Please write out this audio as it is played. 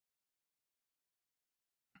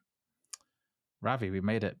Ravi, we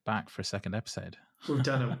made it back for a second episode. We've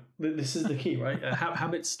done it. This is the key, right?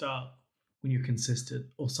 Habits start when you're consistent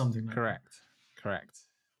or something like that. Correct.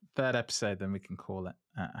 Third episode, then we can call it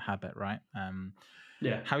a habit, right?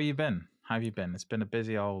 Yeah. How have you been? It's been a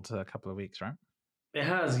busy old couple of weeks, right? It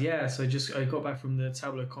has, yeah. So I got back from the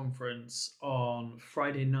Tableau conference on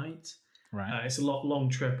Friday night. Right. It's a long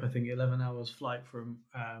trip. I think 11 hours flight from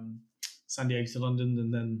San Diego to London,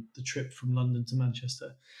 and then the trip from London to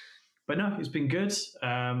Manchester. But no, it's been good.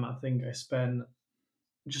 I think I spent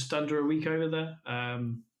just under a week over there.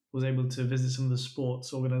 Was able to visit some of the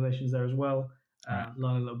sports organizations there as well.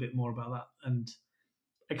 Learn a little bit more about that and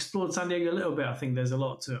explored San Diego a little bit. I think there's a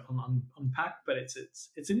lot to unpack, but it's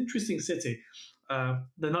an interesting city. The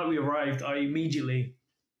night we arrived, I immediately,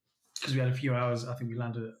 because we had a few hours, I think we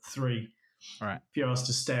landed at 3. Right. A few hours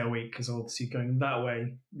to stay awake, because obviously going that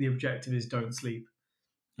way, the objective is don't sleep.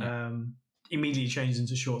 Yeah. Immediately changed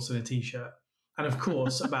into shorts and a t-shirt. And of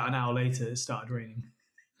course, about an hour later, it started raining.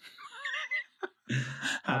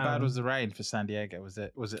 How bad was the rain for San Diego? Was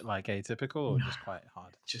it like atypical or just quite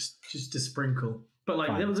hard? Just a sprinkle. But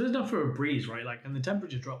like there was enough for a breeze, right? Like, and the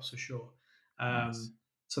temperature drops for sure. Nice.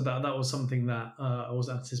 So that was something that I was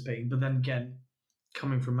anticipating. But then again,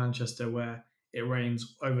 coming from Manchester, where it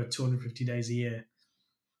rains over 250 days a year,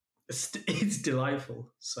 it's delightful.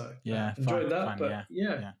 So yeah, enjoyed that. But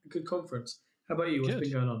yeah, good conference. How about you? What's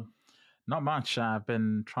been going on? Not much. I've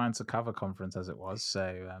been trying to cover conference as it was.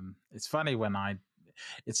 So it's funny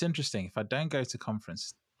it's interesting. If I don't go to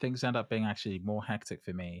conference, things end up being actually more hectic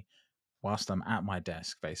for me whilst I'm at my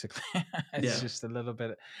desk, basically. It's a little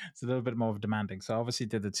bit more demanding. So I obviously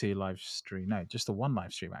did the 2 live stream. No, just the 1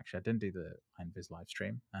 live stream, actually. I didn't do the Invis live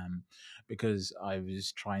stream because I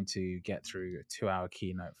was trying to get through a 2-hour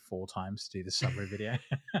keynote 4 times to do the summary video.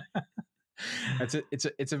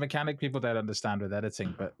 It's a mechanic people don't understand with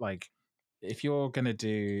editing, but like if you're going to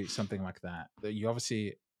do something like that, you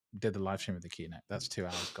obviously did the live stream of the keynote. That's 2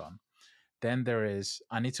 hours gone. Then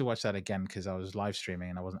I need to watch that again because I was live streaming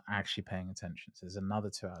and I wasn't actually paying attention. So there's another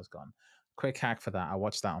 2 hours gone. Quick hack for that. I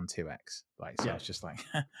watched that on 2x. It's just like,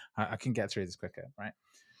 I can get through this quicker, right?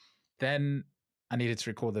 Then I needed to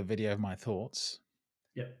record the video of my thoughts.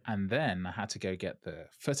 Yeah. And then I had to go get the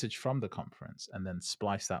footage from the conference and then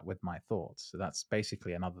splice that with my thoughts. So that's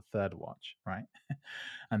basically another 3rd watch, right?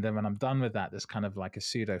 And then when I'm done with that, there's kind of like a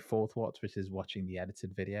pseudo 4th watch, which is watching the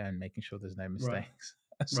edited video and making sure there's no mistakes.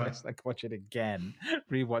 Right. So it's like watch it again,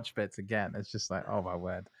 rewatch bits again. It's just like, oh my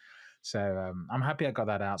word. So I'm happy I got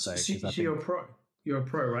that out though. So you're a pro. You're a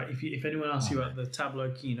pro, right? If anyone asks you at the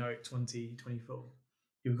Tableau keynote 2024,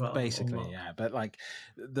 you've got basically, yeah. But like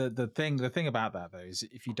the thing about that though is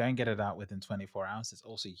if you don't get it out within 24 hours, it's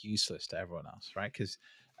also useless to everyone else, right? Because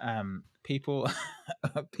people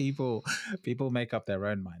make up their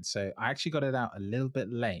own minds. So I actually got it out a little bit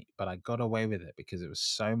late, but I got away with it because it was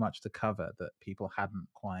so much to cover that people hadn't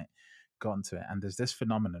quite gotten to it. And there's this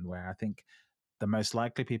phenomenon where I think the most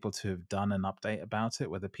likely people to have done an update about it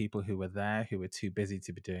were the people who were there who were too busy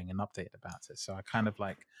to be doing an update about it. So I kind of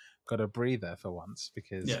like got a breather for once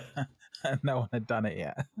because no one had done it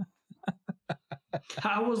yet.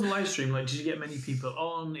 How was the live stream? Like, did you get many people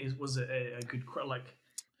on? Was it a good crowd? Like,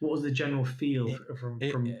 what was the general feel from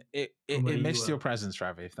it missed your presence,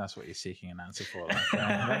 Ravi, if that's what you're seeking an answer for.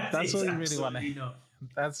 Like, that's all you really want to hear.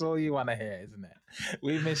 That's all you want to hear, isn't it?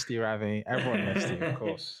 We missed you, Ravi. Everyone missed you, of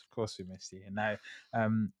course. Of course we missed you. And now it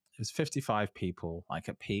was 55 people, like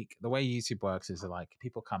at peak. The way YouTube works is that like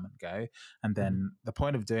people come and go. And then the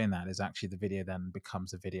point of doing that is actually the video then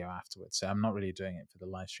becomes a video afterwards. So I'm not really doing it for the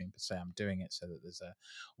live stream per se. I'm doing it so that there's a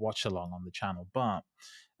watch along on the channel. But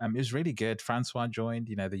it was really good. Francois joined,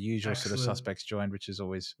 the usual sort of suspects joined, which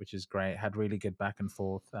is great. Had really good back and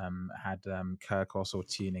forth. Had Kirk also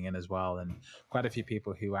tuning in as well, and quite a few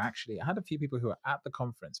people who I had a few people who were at the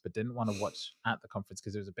conference but didn't want to watch at the conference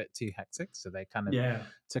because it was a bit too hectic. So they kind of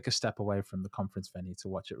took a step away from the conference venue to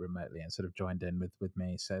watch it remotely and sort of joined in with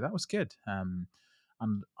me. So that was good.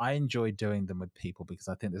 And I enjoy doing them with people because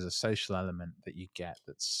I think there's a social element that you get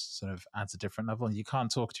that's sort of adds a different level. And you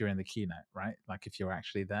can't talk during the keynote, right? Like if you're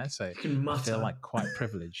actually there. So I feel like quite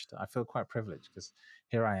privileged. I feel quite privileged because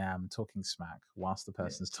here I am talking smack whilst the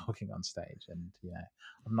person's talking on stage. And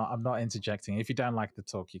I'm not interjecting. If you don't like the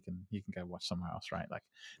talk, you can go watch somewhere else, right? Like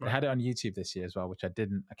they had it on YouTube this year as well, which I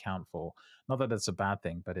didn't account for. Not that it's a bad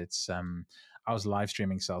thing, but it's I was live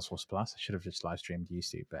streaming Salesforce Plus. I should have just live streamed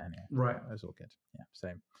YouTube, but anyway, it was all good. Yeah.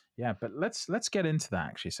 So but let's get into that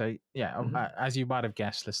actually. So as you might have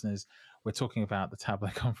guessed, listeners, we're talking about the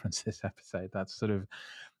Tableau conference this episode. That's sort of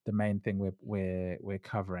the main thing we're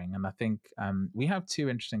covering. And I think we have two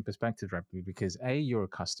interesting perspectives, Ravi, because A, you're a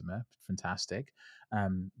customer, fantastic.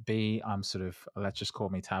 B, I'm sort of, let's just call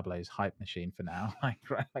me Tableau's hype machine for now.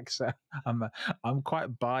 Like so, I'm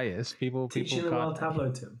quite biased. People teaching the world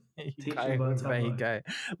Tableau, Tim. There you go.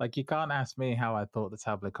 Like, you can't ask me how I thought the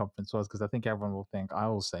Tableau conference was, because I think everyone will think I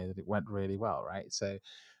will say that it went really well, right? So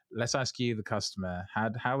let's ask you, the customer,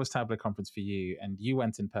 how was Tableau conference for you? And you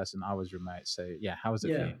went in person, I was remote. So yeah, how was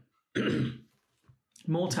it for you?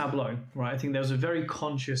 More Tableau, right? I think there was a very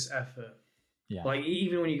conscious effort. Yeah. Like,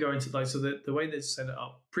 even when you go into, like, so the way they set it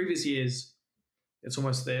up, previous years, it's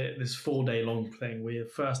almost this 4-day long thing where your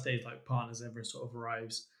first day is like partners, everyone sort of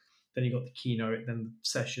arrives. Then you got the keynote, then the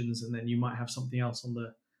sessions, and then you might have something else on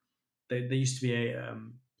the, there used to be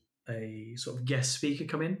a sort of guest speaker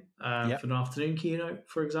come in for an afternoon keynote,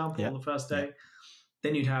 for example, on the first day. Yep.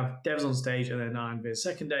 Then you'd have devs on stage, and then IronViz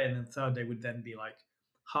second day, and then third day would then be like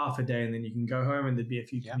half a day, and then you can go home, and there'd be a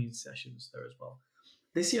few community sessions there as well.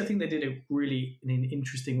 This year, I think they did it really in an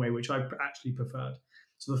interesting way, which I actually preferred.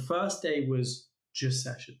 So the first day was just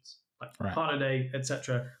sessions, like partner day,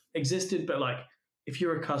 etc. existed, but like if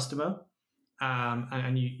you're a customer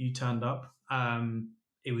and you turned up,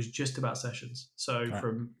 it was just about sessions. So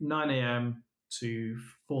from 9 a.m. to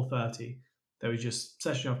 4:30, there was just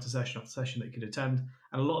session after session after session that you could attend.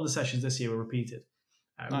 And a lot of the sessions this year were repeated,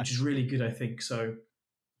 which is really good, I think. So,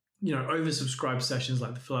 oversubscribed sessions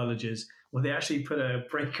like the Philologies, where they actually put a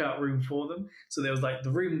breakout room for them. So there was like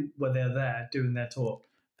the room where they're there doing their talk,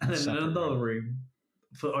 and then another room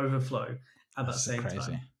for overflow at that same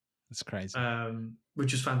time. That's crazy.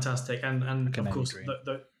 Which was fantastic. And of course,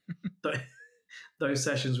 those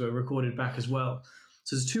sessions were recorded back as well.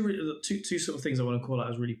 So there's two sort of things I want to call out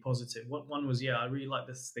as really positive. One was, I really like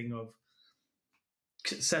this thing of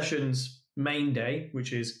sessions main day,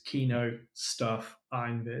 which is keynote stuff,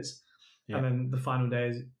 IronViz. And then the final day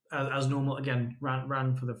is as normal, again,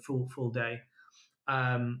 ran for the full day.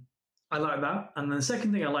 I like that. And then the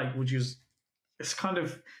second thing I like, which is, it's kind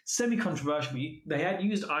of semi-controversial, but they had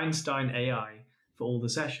used Einstein AI for all the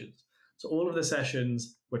sessions. So all of the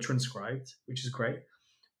sessions were transcribed, which is great.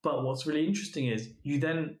 But what's really interesting is you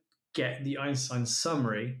then get the Einstein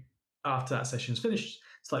summary after that session's finished.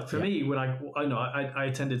 It's like, for me, when I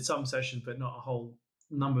attended some sessions, but not a whole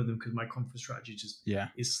number of them, because my conference strategy just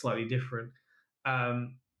is slightly different. I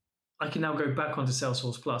can now go back onto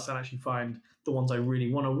Salesforce Plus and actually find the ones I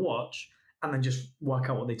really want to watch, and then just work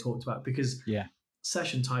out what they talked about, because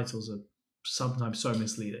session titles are sometimes so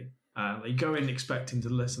misleading. You go in expecting to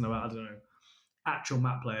listen about, actual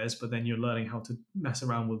map players, but then you're learning how to mess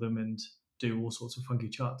around with them and do all sorts of funky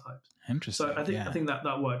chart types. Interesting. So I think that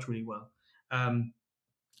worked really well.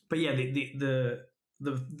 But yeah, the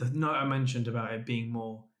note I mentioned about it being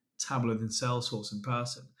more Tableau than Salesforce in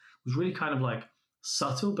person was really kind of like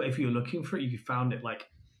subtle, but if you're looking for it, you found it like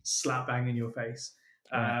slap bang in your face.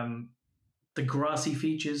 The grassy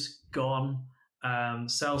features gone.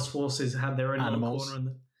 Salesforce has had their own little corner, and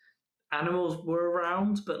the animals were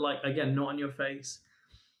around, but like, again, not in your face.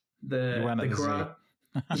 There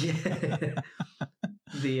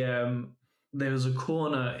was a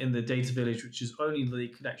corner in the data village which is only the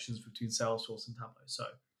connections between Salesforce and Tableau. So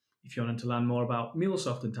if you wanted to learn more about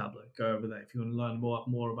MuleSoft and Tableau, go over there. If you want to learn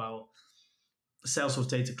more about the Salesforce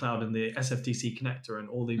Data Cloud and the SFTC connector and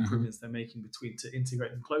all the improvements they're making between to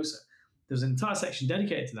integrate them closer, there's an entire section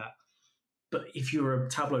dedicated to that. But if you're a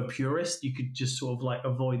Tableau purist, you could just sort of like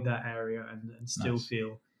avoid that area and still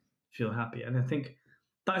feel happy. And I think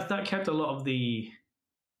that kept a lot of the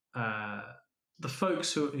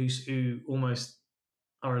folks who almost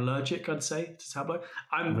are allergic, I'd say, to Tableau.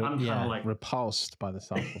 I'm kind of like repulsed by the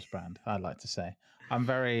Salesforce brand, I'd like to say. I'm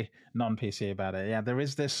very non-PC about it. Yeah, there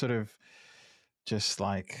is this sort of just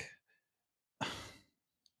like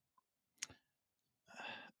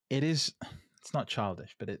it's not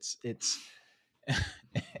childish, but it's it's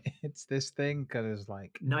this thing that is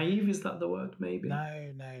like naive. Is that the word? Maybe.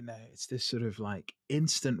 No. It's this sort of like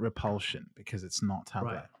instant repulsion because it's not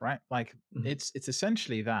Tableau, right? Like it's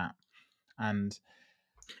essentially that, and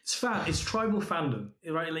it's tribal fandom,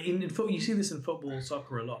 right? Like in football, you see this in football,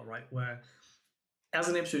 soccer a lot, right? Where as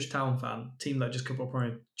an Ipswich Town fan, team that just got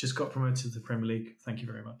promoted to the Premier League. Thank you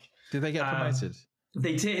very much. Did they get promoted?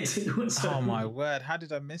 They did. Oh my word! How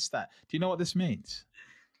did I miss that? Do you know what this means?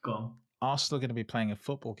 Go on. Arsenal are going to be playing a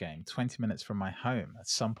football game 20 minutes from my home at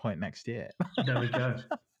some point next year. There we go.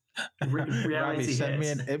 Reality Ravi, send me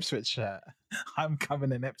hits. an Ipswich shirt. I'm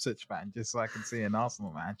coming an Ipswich fan just so I can see an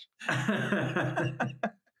Arsenal match.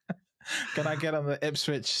 Can I get on the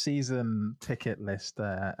Ipswich season ticket list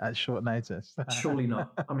at short notice? Surely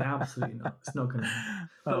not. I mean, absolutely not. It's not going to happen.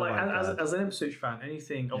 But like, as an Ipswich fan,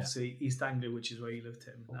 anything, obviously East Anglia, which is where you live,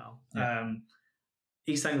 Tim, now. Yeah.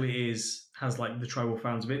 East Anglia has like the tribal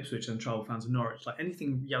fans of Ipswich and tribal fans of Norwich. Like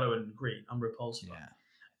anything yellow and green, I'm repulsed by.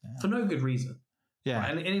 For no good reason. Yeah.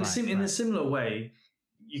 Right? And in a similar way,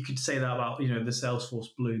 you could say that about, the Salesforce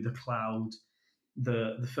blue, the cloud,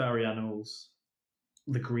 the furry animals,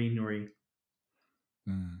 the greenery.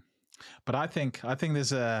 But I think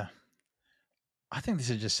this is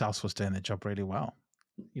just Salesforce doing their job really well.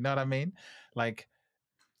 You know what I mean? Like,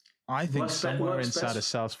 I think somewhere inside of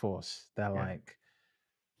Salesforce, they're like,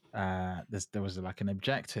 there was like an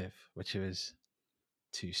objective, which was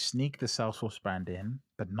to sneak the Salesforce brand in,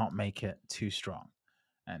 but not make it too strong.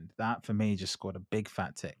 And that for me just scored a big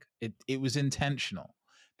fat tick. It was intentional.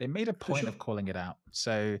 They made a point of calling it out.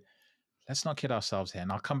 So let's not kid ourselves here.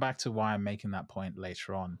 And I'll come back to why I'm making that point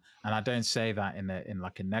later on. And I don't say that in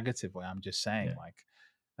like a negative way. I'm just saying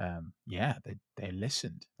they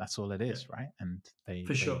listened. That's all it is, right? And they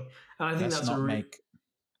for sure. And I think that's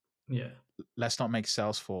let's not make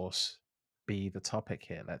Salesforce be the topic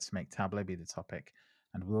here. Let's make Tableau be the topic,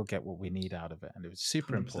 and we'll get what we need out of it. And it was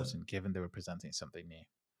super 100%. Important, given they were presenting something new.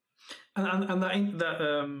 And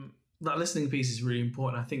that listening piece is really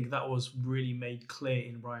important. I think that was really made clear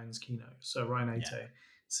in Ryan's keynote. So Ryan Ate,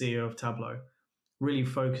 CEO of Tableau, really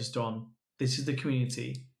focused on, this is the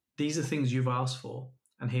community. These are things you've asked for,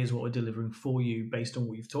 and here's what we're delivering for you based on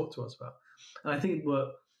what you've talked to us about. And I think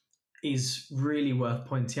what is really worth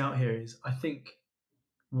pointing out here is, I think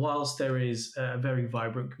whilst there is a very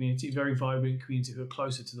vibrant community who are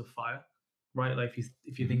closer to the fire, right? Like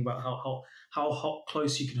if you think about how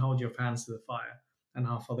close you can hold your fans to the fire, and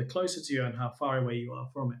how far they're closer to you and how far away you are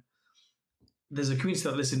from it. There's a community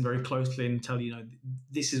that listen very closely and tell you,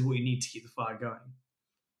 this is what you need to keep the fire going.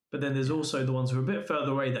 But then there's also the ones who are a bit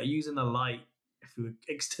further away that are using the light, if we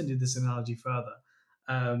extended this analogy further,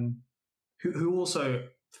 who also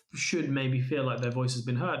should maybe feel like their voice has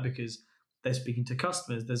been heard because they're speaking to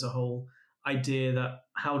customers. There's a whole idea that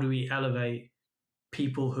how do we elevate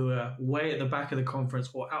people who are way at the back of the conference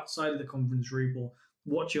or outside of the conference room or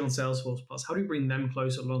watching on Salesforce Plus, how do we bring them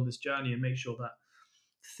closer along this journey and make sure that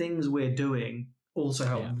things we're doing also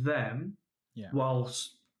help them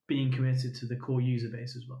whilst being committed to the core user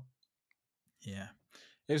base as well? Yeah,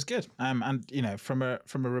 it was good. And from a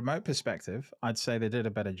remote perspective, I'd say they did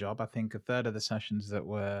a better job. I think a third of the sessions that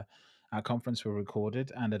were at conference were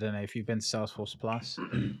recorded. And I don't know if you've been to Salesforce Plus,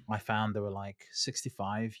 I found there were like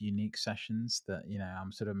 65 unique sessions that,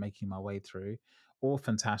 I'm sort of making my way through. All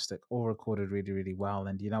fantastic, all recorded really, really well.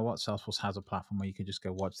 And you know what? Salesforce has a platform where you can just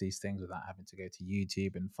go watch these things without having to go to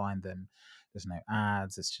YouTube and find them. There's no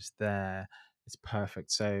ads. It's just there. It's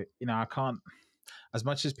perfect. So, I can't, as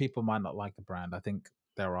much as people might not like the brand, I think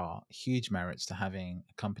there are huge merits to having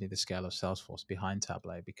a company the scale of Salesforce behind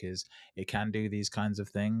Tableau, because it can do these kinds of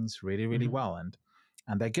things really, really well. And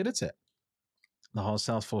they're good at it. The whole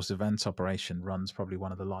Salesforce events operation runs probably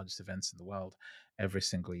one of the largest events in the world every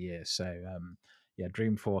single year. So,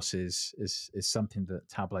 Dreamforce is something that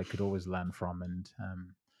Tableau could always learn from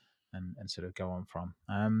and sort of go on from.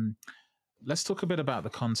 Let's talk a bit about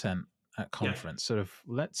the content at conference. Sort of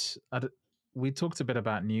we talked a bit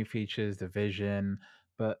about new features, the vision,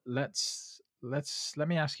 but let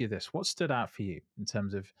me ask you this: what stood out for you in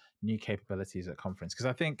terms of new capabilities at conference? Because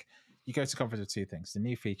I think you go to conference with two things: the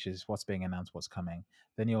new features, what's being announced, what's coming.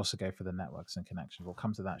 Then you also go for the networks and connections. We'll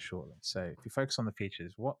come to that shortly. So if you focus on the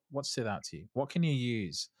features, what stood out to you? What can you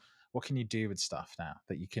use? What can you do with stuff now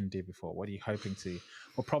that you couldn't do before? What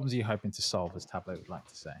problems are you hoping to solve, as Tableau would like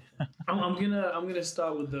to say? I'm gonna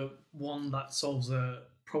start with the one that solves a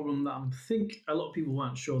problem that I think a lot of people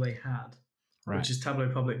weren't sure they had, which is Tableau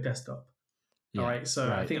Public Desktop. All right.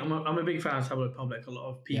 So I think I'm a big fan of Tableau Public. A lot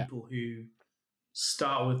of people who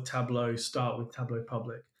start with Tableau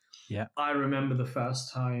Public. Yeah. I remember the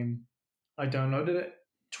first time I downloaded it,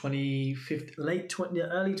 early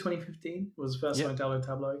 2015 was the first time I downloaded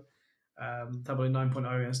Tableau. Tableau 9.0,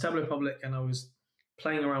 and it's Tableau Public, and I was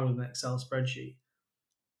playing around with an Excel spreadsheet.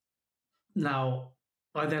 Now,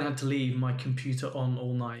 I then had to leave my computer on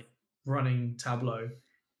all night running Tableau,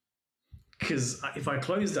 because if I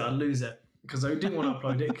closed it, I'd lose it, because I didn't want to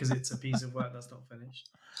upload it because it's a piece of work that's not finished.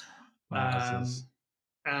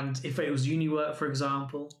 And if it was uni work, for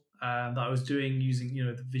example, that I was doing using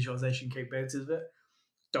the visualization capabilities of it,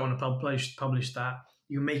 don't want to publish that.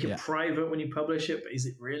 You make it private when you publish it, but is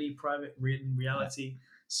it really private? In reality,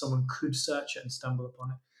 someone could search it and stumble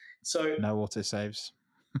upon it. So no autosaves.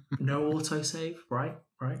 No autosave, right?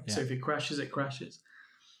 Yeah. So if it crashes, it crashes.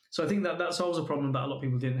 So I think that solves a problem that a lot of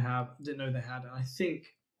people didn't know they had. And I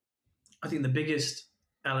think the biggest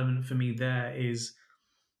element for me there is,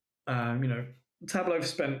 Tableau have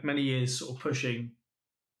spent many years sort of pushing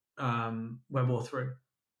web authoring,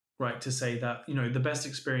 right? To say that, the best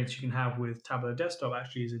experience you can have with Tableau Desktop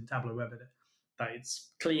actually is in Tableau Web Edit. That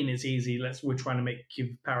it's clean, it's easy. We're trying to give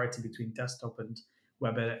parity between desktop and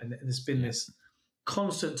web edit, and there's been this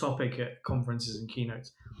constant topic at conferences and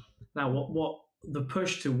keynotes. Now, what the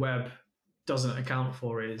push to web doesn't account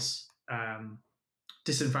for is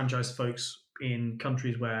disenfranchised folks in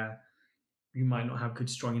countries where you might not have good,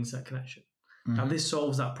 strong internet connection. Mm-hmm. Now, this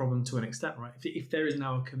solves that problem to an extent, right? If there is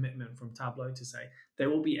now a commitment from Tableau to say there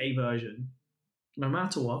will be a version, no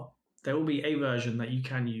matter what, there will be a version that you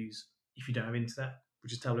can use if you don't have internet,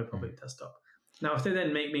 which is Tableau Public Desktop. Now, if they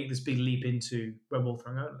then make this big leap into web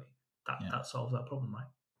authoring only, that solves that problem, right?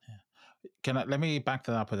 Yeah. Let me back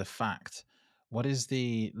that up with a fact. What is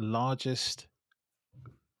the largest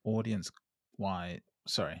what is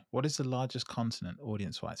the largest continent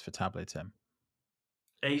audience-wise for Tableau, Tim?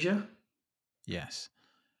 Asia? Yes.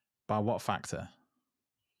 By what factor?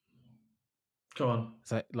 Go on.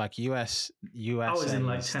 So like US is in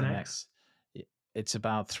like 10x? It's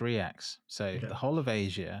about 3x. So the whole of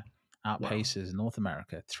Asia outpaces North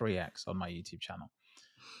America 3x on my YouTube channel.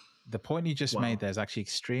 The point you just made there is actually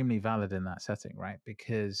extremely valid in that setting, right?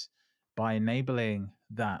 Because by enabling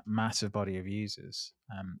that massive body of users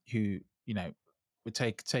who, would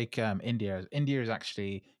take India. India is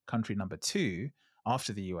actually country number 2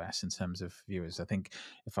 after the US in terms of viewers. I think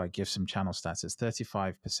if I give some channel stats, it's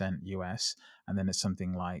 35% US, and then it's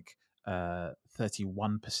something like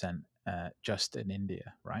 31% just in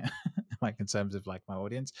India, right? Like in terms of like my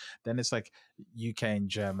audience. Then it's like UK and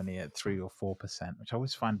Germany at 3 or 4%, which I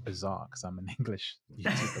always find bizarre because I'm an English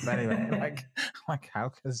YouTuber. But anyway, like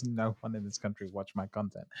how does no one in this country watch my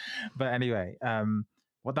content? But anyway,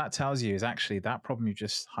 what that tells you is actually that problem you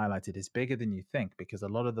just highlighted is bigger than you think, because a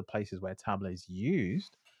lot of the places where Tableau is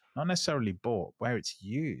used, not necessarily bought, where it's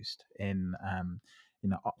used in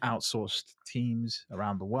outsourced teams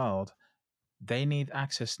around the world, they need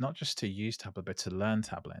access not just to use Tableau, but to learn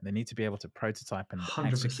Tableau. They need to be able to prototype and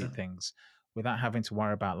 100%. execute things without having to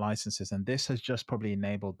worry about licenses. And this has just probably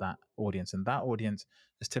enabled that audience. And that audience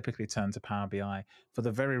has typically turned to Power BI for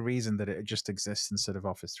the very reason that it just exists instead of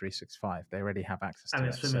Office 365. They already have access to it. And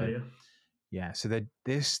it's familiar. So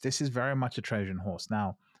this is very much a Trojan horse.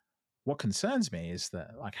 Now, what concerns me is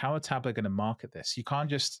that, like, how are Tableau going to market this? You can't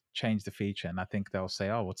just change the feature and I think they'll say,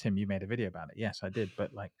 oh, well, Tim, you made a video about it. Yes, I did.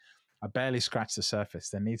 But like, I barely scratched the surface.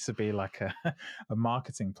 There needs to be like a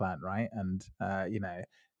marketing plan, right? And,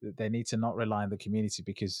 they need to not rely on the community,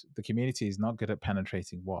 because the community is not good at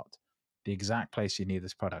penetrating the exact place you need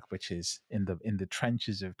this product, which is in the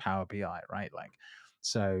trenches of Power BI, right? Like,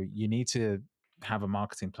 so you need to have a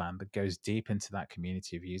marketing plan that goes deep into that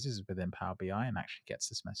community of users within Power BI and actually gets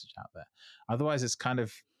this message out there. Otherwise, it's kind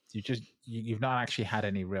of, you've not actually had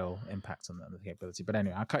any real impact on the capability. But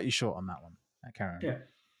anyway, I'll cut you short on that one. Karen. Yeah.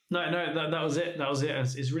 No, that was it. That was it.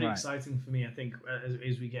 It's really exciting for me, I think,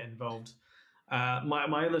 as we get involved.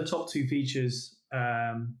 My other top 2 features,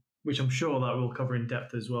 which I'm sure that we'll cover in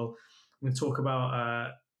depth as well. I'm going to talk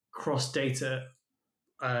about cross data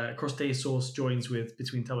source joins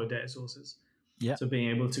between Tableau data sources. Yeah. So being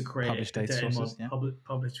able to create published data sources,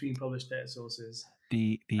 between published data sources.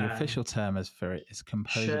 The official term for it is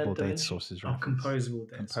composable data sources, right?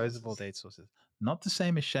 Composable data sources. Not the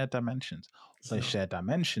same as shared dimensions. So shared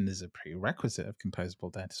dimension is a prerequisite of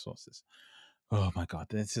composable data sources. Oh my God,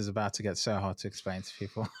 this is about to get so hard to explain to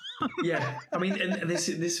people. Yeah, I mean, and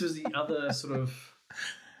this was the other sort of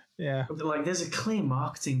like, there's a clear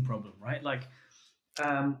marketing problem, right? Like,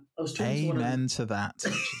 I was talking to that.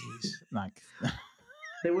 Jeez, like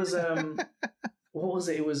there was what was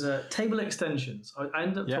it? It was table extensions. I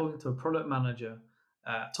ended up talking to a product manager,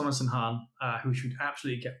 Thomas and Hahn, who should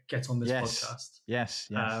absolutely get on this podcast. Yes.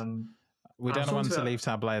 We don't want to leave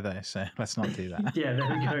Tableau though, so let's not do that. Yeah, there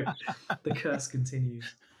we go. The curse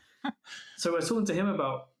continues. So I was talking to him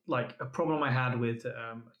about like a problem I had with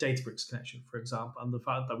Databricks connection, for example, and the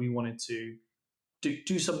fact that we wanted to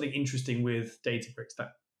do something interesting with Databricks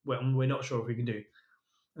that we're not sure if we can do.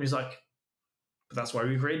 And he's like, but that's why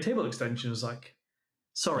we create table extensions. I was like,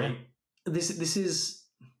 sorry, this is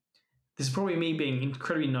probably me being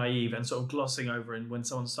incredibly naive and sort of glossing over, and when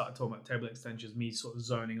someone started talking about table extensions, me sort of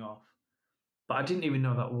zoning off. But I didn't even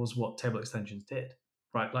know that was what table extensions did,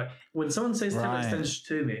 right? Like when someone says table extensions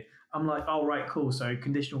to me, I'm like, oh, right, cool. So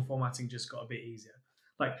conditional formatting just got a bit easier.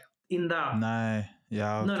 Like in that. No.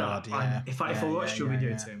 Yeah. Oh, God. Yeah. If I watched your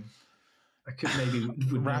video, Tim, I could maybe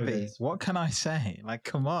would know Ravi, this. what can I say? Like,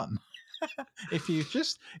 come on. if you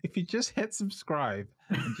just hit subscribe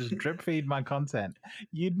and just drip feed my content,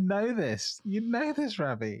 you'd know this. You'd know this,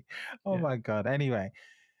 Ravi. Oh my God. Anyway,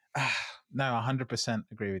 no, 100%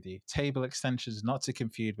 agree with you. Table extensions, not to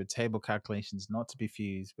confuse with table calculations, not to be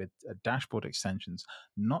confused with dashboard extensions,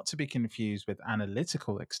 not to be confused with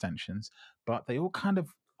analytical extensions, but they all kind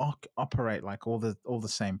of operate like all the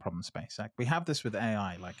same problem space. Like we have this with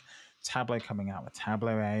AI, like Tableau coming out with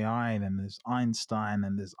Tableau AI, and then there's Einstein,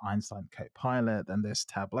 and there's Einstein Copilot, and there's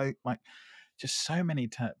Tableau, like just so many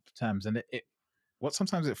terms. And what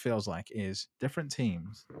sometimes it feels like is different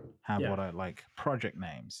teams have what are like project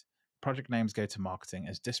names. Project names go to marketing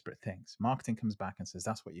as disparate things. Marketing comes back and says,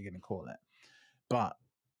 that's what you're going to call it. But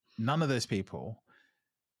none of those people,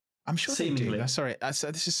 I'm sure Seemingly. they do. Sorry,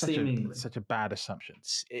 this is such a bad assumption.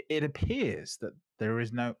 It appears that there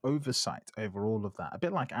is no oversight over all of that. A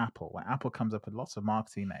bit like Apple, where Apple comes up with lots of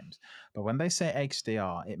marketing names, but when they say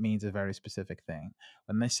XDR, it means a very specific thing.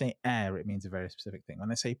 When they say Air, it means a very specific thing. When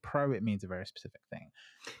they say Pro, it means a very specific thing.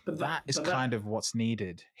 But that is kind of what's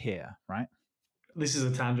needed here, right? This is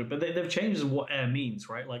a tangent, but they've changed what Air means,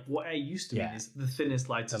 right? Like what Air used to mean is the thinnest,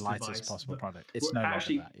 lightest device. Possible product. It's no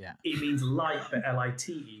actually longer that, yeah. It means light, but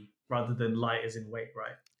LITE, rather than light as in weight,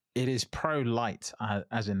 right? It is Pro Light,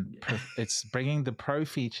 as in it's bringing the Pro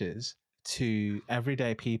features to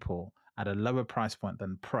everyday people at a lower price point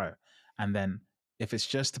than Pro. And then if it's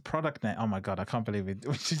just the product name, oh my God, I can't believe it.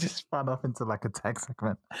 We should just run off into like a tech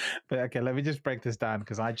segment. But okay, let me just break this down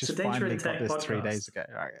because I just finally got this podcast 3 days ago.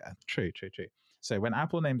 Right, true. So when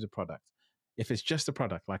Apple names a product, if it's just a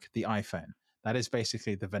product like the iPhone, that is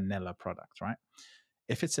basically the vanilla product, right?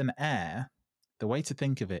 If it's an Air, the way to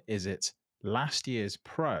think of it is it's last year's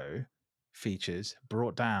Pro features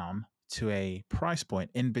brought down to a price point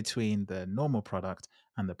in between the normal product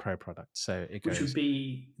and the Pro product. So it goes, which would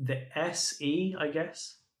be the SE, I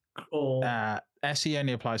guess, or SE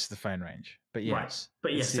only applies to the phone range, but yes, right.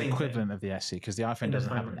 But it's the equivalent of the SE because the iPhone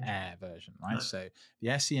doesn't have an Air version, right? No. So the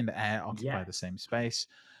SE and the Air occupy the same space.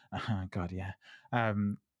 Oh God, yeah.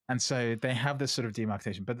 And so they have this sort of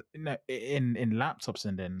demarcation, but in laptops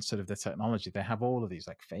and in sort of the technology, they have all of these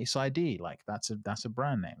like Face ID, like that's a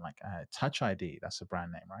brand name, like Touch ID, that's a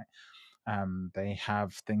brand name, right? They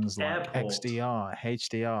have things like Airport. XDR,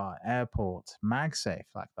 HDR, Airport, MagSafe,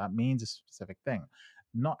 like that means a specific thing,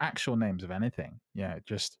 not actual names of anything. Yeah,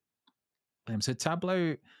 just so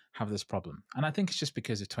Tableau have this problem, and I think it's just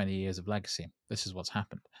because of 20 years of legacy. This is what's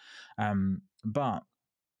happened. But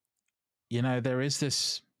there is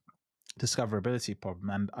this discoverability problem,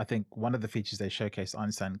 and I think one of the features they showcased,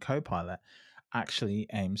 Einstein Copilot, actually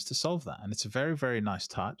aims to solve that, and it's a very, very nice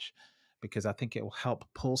touch because I think it will help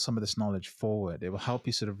pull some of this knowledge forward. It will help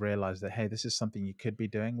you sort of realize that, hey, this is something you could be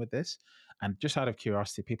doing with this, and just out of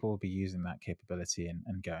curiosity, people will be using that capability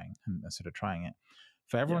and going and sort of trying it.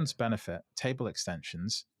 For everyone's benefit, table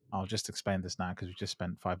extensions, I'll just explain this now because we just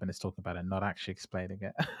spent 5 minutes talking about it, not actually explaining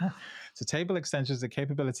it. So table extensions is a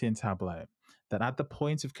capability in Tableau that at the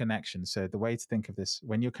point of connection, so the way to think of this,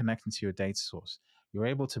 when you're connecting to your data source, you're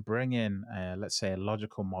able to bring in, let's say, a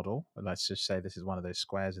logical model. Let's just say this is one of those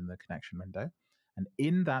squares in the connection window. And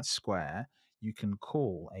in that square, you can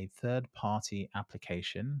call a third-party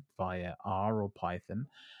application via R or Python,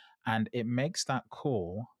 and it makes that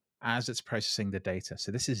call as it's processing the data.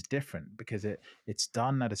 So this is different because it's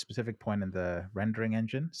done at a specific point in the rendering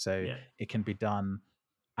engine. So it can be done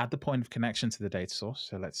at the point of connection to the data source.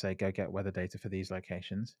 So let's say go get weather data for these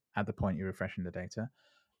locations at the point you're refreshing the data.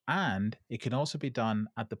 And it can also be done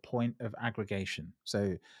at the point of aggregation.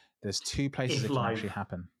 So there's two places it can actually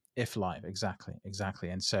happen. If live, exactly.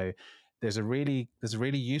 And so there's a really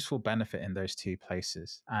useful benefit in those two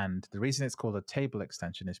places. And the reason it's called a table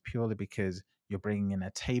extension is purely because you're bringing in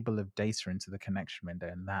a table of data into the connection window,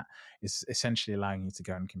 and that is essentially allowing you to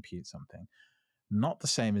go and compute something. Not the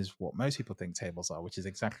same as what most people think tables are, which is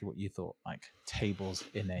exactly what you thought, like tables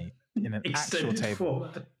in an actual table.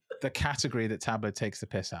 Format. The category that Tableau takes the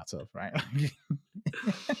piss out of, right?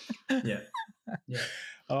 Yeah.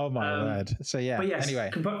 Oh my word. So yeah. But yes,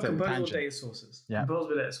 anyway, composable data sources. Yeah.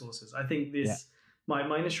 Composable data sources. I think this.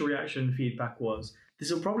 My initial reaction and feedback was this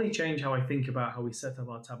will probably change how I think about how we set up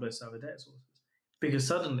our Tableau Server data sources, because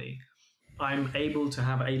suddenly I'm able to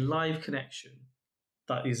have a live connection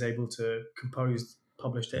that is able to compose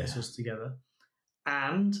published data sources together,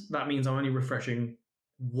 and that means I'm only refreshing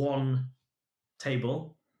one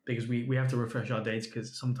table, because we have to refresh our data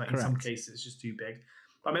because sometimes in some cases it's just too big.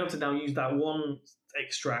 But I'm able to now use that one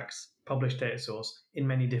extract published data source in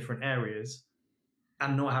many different areas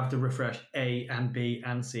and not have to refresh A and B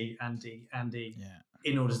and C and D and E.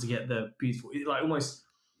 in order to get the beautiful,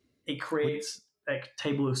 it creates a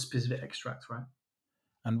table of specific extracts, right?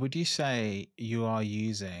 And would you say you are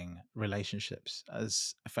using relationships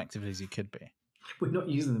as effectively as you could be? We're not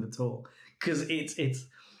using them at all because it's.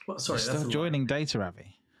 Well, sorry, You're still joining data,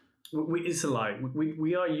 Ravi. It's a lie.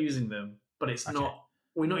 We are using them, but it's not.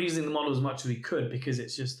 We're not using the model as much as we could because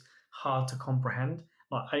it's just hard to comprehend.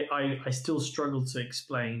 Like I still struggle to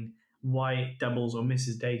explain why it doubles or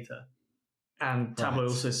misses data, and Tableau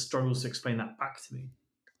also struggles to explain that back to me.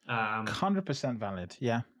 100% valid.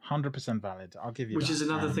 Yeah, 100% valid. I'll give you which that. is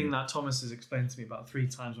another thing that Thomas has explained to me about 3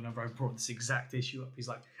 times whenever I brought this exact issue up. He's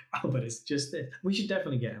like, "Oh, but it's just this." We should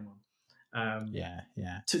definitely get him on. Yeah.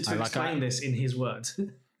 To explain this in his words.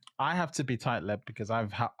 I have to be tight-lipped because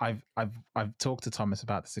I've talked to Thomas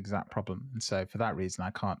about this exact problem, and so for that reason, I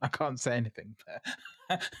can't say anything.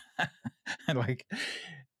 Like,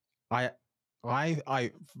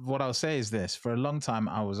 what I'll say is this: for a long time,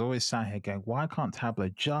 I was always sat here going, "Why can't Tableau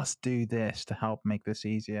just do this to help make this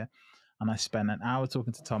easier?" And I spent an hour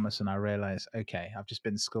talking to Thomas, and I realized, okay, I've just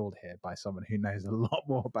been schooled here by someone who knows a lot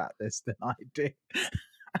more about this than I do.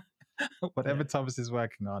 Whatever Thomas is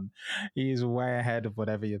working on, he is way ahead of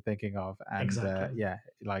whatever you're thinking of, and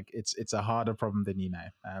like it's a harder problem than you know,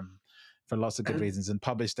 for lots of good reasons. And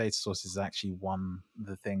published data sources is actually one of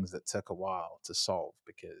the things that took a while to solve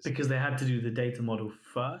because they had to do the data model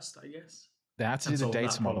first, I guess. They had to do the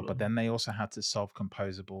data model, but then they also had to solve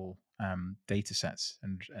composable data sets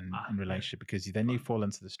and relationship, because then you fall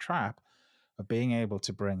into this trap of being able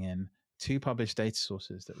to bring in 2 published data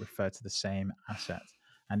sources that refer to the same asset.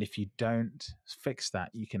 And if you don't fix that,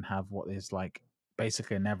 you can have what is like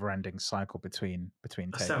basically a never-ending cycle between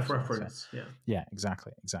tables. Self-reference, yeah,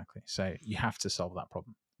 exactly. So you have to solve that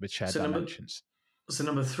problem with shared dimensions. So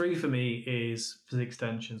number 3 for me is viz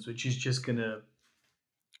extensions, which is just going to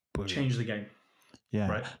change the game. Yeah,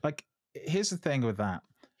 right? Like, here's the thing with that: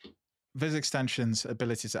 viz extensions,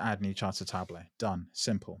 ability to add new charts to Tableau, done,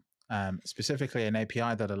 simple. Specifically, an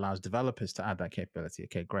API that allows developers to add that capability.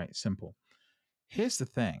 Okay, great, simple. Here's the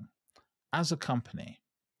thing: as a company,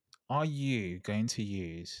 are you going to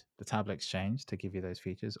use the Tableau Exchange to give you those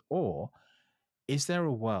features? Or is there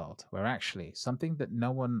a world where actually something that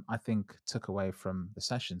no one, I think, took away from the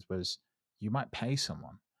sessions was you might pay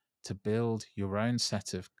someone to build your own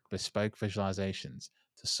set of bespoke visualizations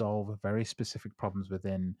to solve very specific problems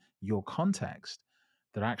within your context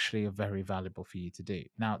that actually are very valuable for you to do?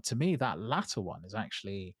 Now, to me, that latter one is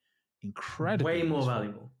actually incredibly way more useful.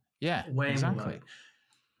 valuable. Yeah, way exactly. More valuable.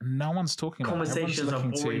 No one's talking about it. Conversations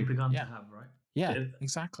I've already begun to have, right? Yeah,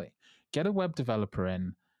 exactly. Get a web developer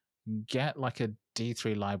in, get like a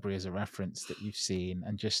D3 library as a reference that you've seen,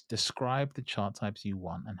 and just describe the chart types you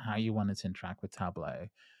want and how you want it to interact with Tableau.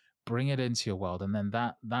 Bring it into your world, and then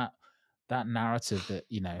that narrative that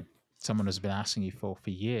someone has been asking you for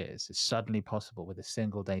years is suddenly possible with a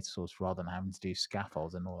single data source rather than having to do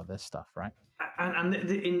scaffolds and all of this stuff, right? And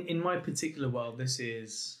in my particular world, this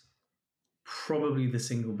is probably the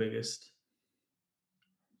single biggest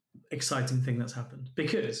exciting thing that's happened,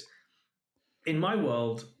 because in my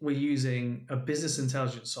world, we're using a business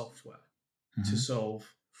intelligence software to solve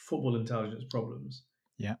football intelligence problems,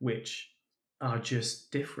 which are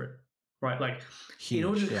just different, right? Like, huge, in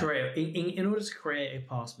order to create in order to create a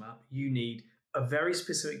pass map, you need a very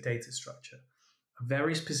specific data structure, a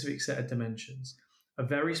very specific set of dimensions, a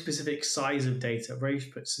very specific size of data, a very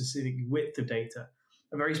specific width of data,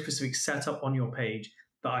 a very specific setup on your page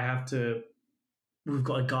that we've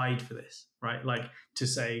got a guide for this, right? Like, to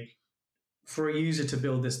say, for a user to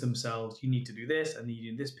build this themselves, you need to do this, and then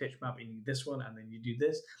you do this pitch map, and you do this one, and then you do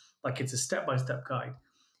this. Like, it's a step-by-step guide.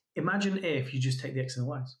 Imagine if you just take the X and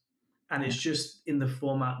Y's, and it's just in the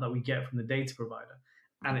format that we get from the data provider,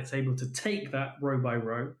 and it's able to take that row by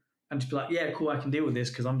row and just be like, yeah, cool, I can deal with this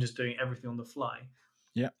because I'm just doing everything on the fly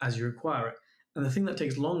as you require it. And the thing that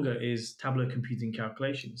takes longer is Tableau computing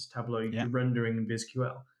calculations, Tableau rendering in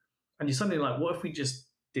VizQL. And you're suddenly like, what if we just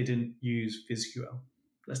didn't use VizQL?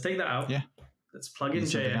 Let's take that out. Yeah. Let's plug in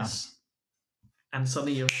JS, and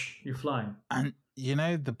suddenly you're flying. And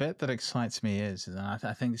the bit that excites me is, and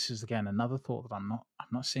I think this is again another thought that I'm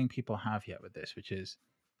not seeing people have yet with this, which is,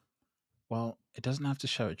 well, it doesn't have to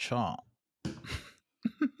show a chart.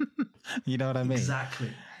 You know what I mean? Exactly.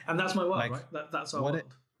 And that's my world, right? That's our world.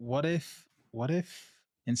 What if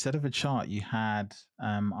instead of a chart you had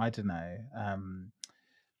I don't know,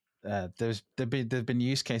 there've been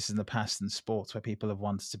use cases in the past in sports where people have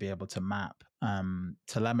wanted to be able to map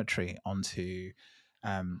telemetry onto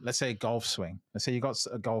let's say a golf swing. Let's say you got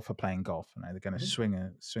a golfer playing golf, they're going to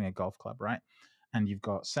swing a golf club, right? And you've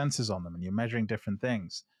got sensors on them and you're measuring different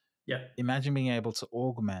things. Yeah. Imagine being able to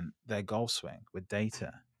augment their golf swing with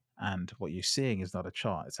data. And what you're seeing is not a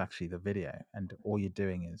chart, it's actually the video. And all you're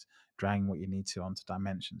doing is dragging what you need to onto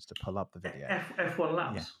dimensions to pull up the video. F1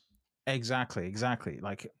 Labs. Yeah. Exactly.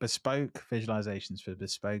 Like bespoke visualizations for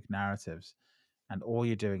bespoke narratives. And all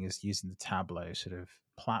you're doing is using the Tableau sort of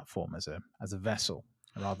platform as a vessel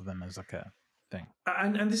rather than as like a thing.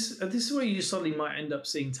 And this is where you suddenly might end up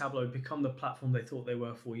seeing Tableau become the platform they thought they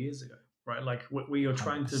were 4 years ago, right? Like where you're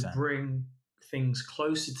trying 100%. To bring things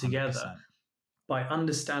closer together 100%. By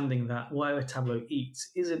understanding that where Tableau eats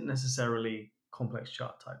isn't necessarily complex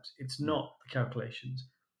chart types. It's not the calculations.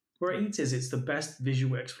 Where it eats is it's the best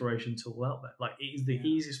visual exploration tool out there. Like it is the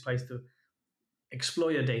easiest place to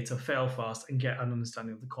explore your data, fail fast, and get an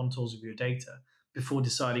understanding of the contours of your data before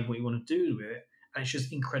deciding what you want to do with it. And it's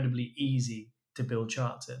just incredibly easy to build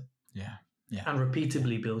charts in. Yeah. And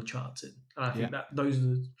repeatedly build charts in. And I think that those are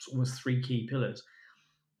the almost 3 key pillars.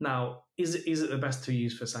 Now, is it the best to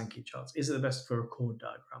use for Sankey charts? Is it the best for a chord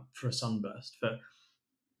diagram, for a sunburst, for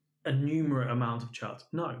a numerate amount of charts?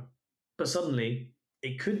 No. But suddenly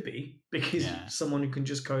it could be because someone who can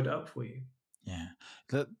just code it up for you. Yeah.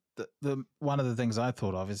 The one of the things I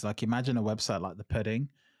thought of is like imagine a website like The Pudding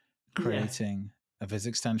creating a viz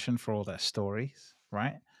extension for all their stories,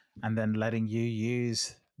 right? And then letting you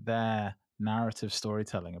use their narrative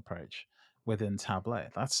storytelling approach within Tableau.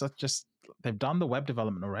 That's just, they've done the web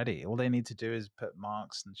development already. All they need to do is put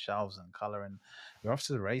marks and shelves and color, and you're off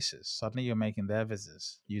to the races. Suddenly you're making their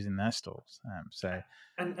visits using their stores.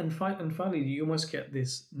 And finally, you almost get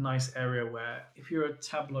this nice area where if you're a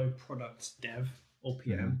Tableau product dev or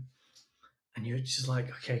PM, and you're just like,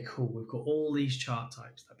 okay, cool, we've got all these chart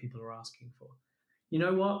types that people are asking for. You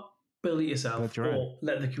know what? Build it yourself, or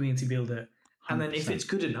let the community build it. 100%. And then if it's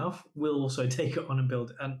good enough, we'll also take it on and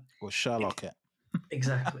build it. And we'll Sherlock it.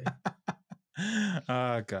 Exactly.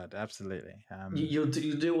 Oh God, absolutely. You'll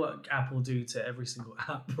do what Apple do to every single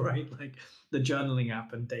app, right? Like the journaling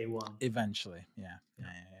app and day one. Eventually, yeah.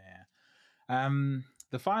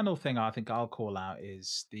 The final thing I think I'll call out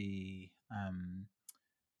is the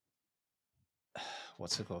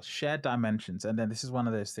what's it called? Shared dimensions. And then this is one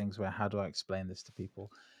of those things where how do I explain this to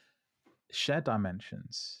people? Shared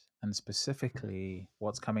dimensions, and specifically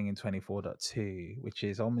what's coming in 24.2, which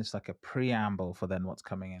is almost like a preamble for then what's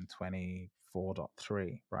coming in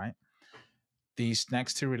 24.3, right? These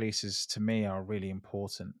next 2 releases to me are really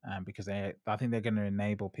important because I think they're going to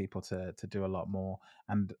enable people to do a lot more.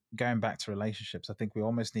 And going back to relationships, I think we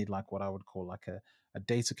almost need like what I would call like a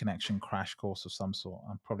data connection crash course of some sort.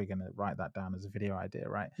 I'm probably going to write that down as a video idea,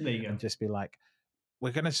 right? There you go. And just be like,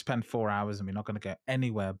 we're going to spend 4 hours and we're not going to go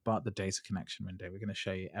anywhere but the data connection window. We're going to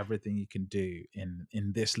show you everything you can do in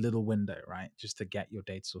this little window, right? Just to get your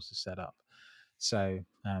data sources set up. So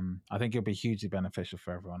I think it'll be hugely beneficial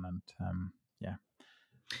for everyone. And yeah,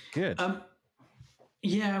 good.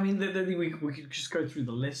 Yeah, I mean, we could just go through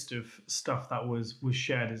the list of stuff that was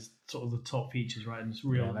shared as sort of the top features, right? And it's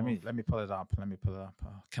real. Yeah, let me pull it up.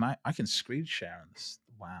 I can screen share on this.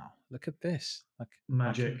 Wow, look at this. Like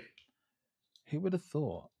magic. Who would have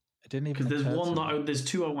thought? It didn't even. Because there's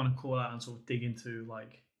 2 I want to call out and sort of dig into,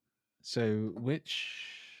 like. So which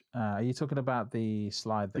are you talking about? The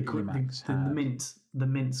slide that Emacs had? The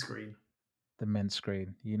mint screen. The mint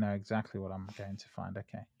screen. You know exactly what I'm going to find.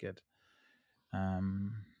 Okay, good.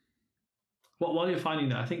 While you're finding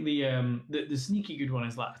that, I think the sneaky good one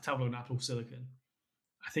is like Tableau and Apple Silicon.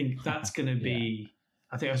 I think that's going to be.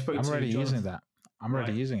 I think I spoke to. I'm already using that. I'm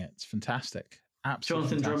already using it. It's fantastic.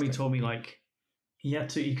 Absolutely. Jonathan Drummy told me like you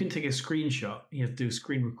couldn't take a screenshot. You have to do a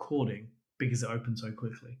screen recording because it opens so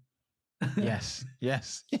quickly. Yes.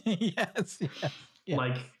 yes.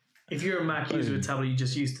 Like if you're a Mac user with Tableau, you're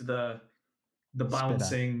just used to the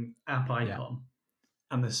bouncing app icon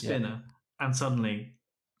and the spinner, and suddenly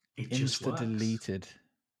it just works.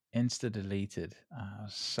 Insta deleted. I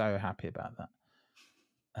was so happy about that.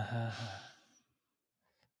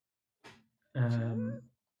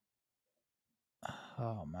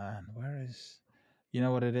 Oh man, where is? You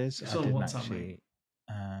know what it is? It's on WhatsApp, actually.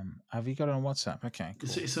 Have you got it on WhatsApp? Okay, cool.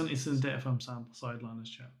 It's in Data Farm Sample Sideliners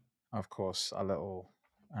chat. Of course, a little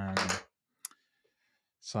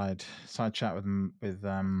side chat with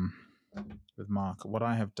Mark. What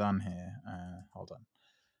I have done here. Hold on,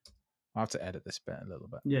 I have to edit this bit a little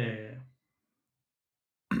bit. Yeah.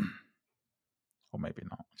 Or maybe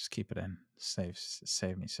not. Just keep it in.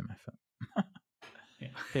 Save me some effort.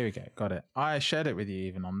 Here we go. Got it. I shared it with you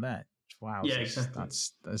even on there. Wow. Yeah, exactly.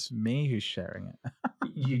 That's me who's sharing it.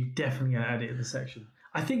 You definitely gotta add it in the section.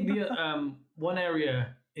 I think the one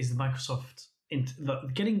area is the Microsoft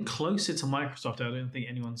getting closer to Microsoft. I don't think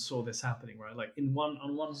anyone saw this happening, right? Like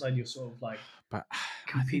on one side, you're sort of like, but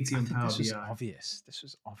competing on Power this was BI. obvious. This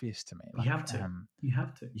was obvious to me. Like, you have to. You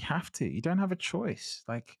have to. You have to. You don't have a choice.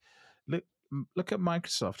 Like, look at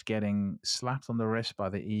Microsoft getting slapped on the wrist by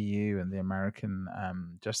the EU and the American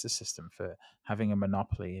justice system for having a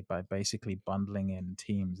monopoly by basically bundling in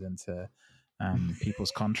Teams into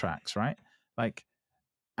people's contracts, right? Like,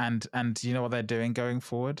 and you know what they're doing going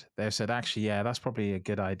forward? They've said, actually, yeah, that's probably a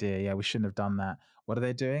good idea. Yeah, we shouldn't have done that. What are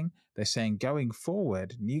they doing? They're saying going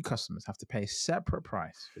forward, new customers have to pay a separate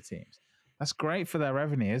price for Teams. That's great for their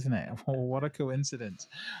revenue, isn't it? Well, what a coincidence.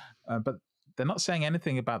 But they're not saying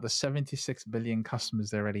anything about the 76 billion customers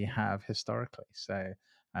they already have historically. So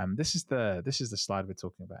this is the slide we're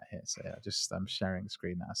talking about here. So I'm sharing the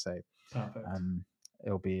screen now. So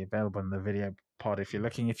it'll be available in the video pod. If you're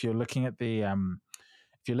looking at the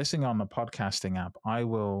if you're listening on the podcasting app, I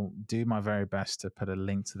will do my very best to put a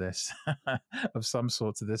link to this of some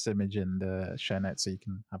sort to this image in the show notes so you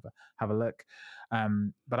can have a look.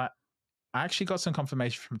 But I actually got some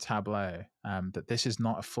confirmation from Tableau that this is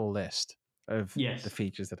not a full list of the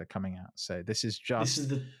features that are coming out. So this is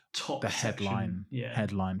the top headline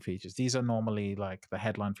features. These are normally like the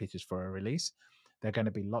headline features for a release. There are going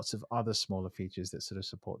to be lots of other smaller features that sort of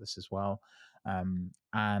support this as well.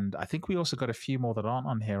 And I think we also got a few more that aren't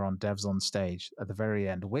on here on Devs on Stage at the very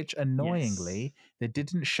end, which annoyingly they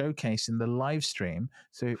didn't showcase in the live stream.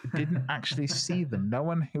 So didn't actually see them. No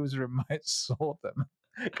one who was remote saw them.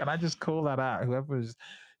 Can I just call that out? Whoever was,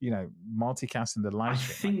 multicasting the live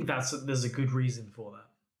stream. I think there's a good reason for that.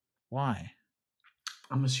 Why?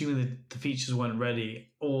 I'm assuming that the features weren't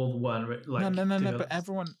ready or weren't no. But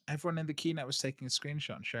everyone in the keynote was taking a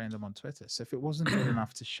screenshot and sharing them on Twitter. So if it wasn't good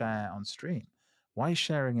enough to share on stream, why are you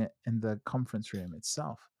sharing it in the conference room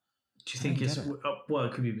itself? Do you think it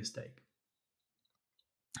could be a mistake?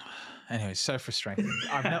 Anyway, so frustrating.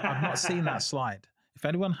 I've not seen that slide. If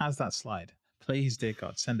anyone has that slide, please, dear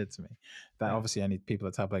God, send it to me. That obviously only people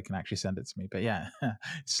at Tableau can actually send it to me. But yeah,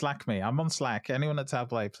 Slack me. I'm on Slack. Anyone at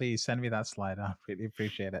Tableau, please send me that slide. I really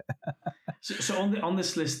appreciate it. so on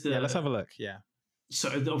this list, let's have a look. Yeah. So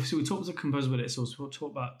obviously we talked about composable. So we'll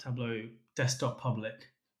talk about Tableau Desktop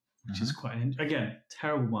Public, which is quite again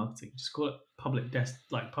terrible marketing. Just call it public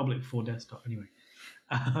public for desktop anyway.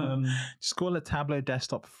 Just call it Tableau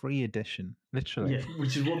Desktop Free Edition, literally. Yeah,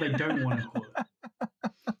 which is what they don't want to call it.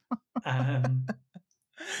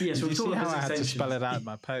 So you see how I had to spell it out in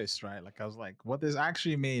my post, right? Like I was like, what does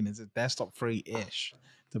actually mean is it desktop free-ish,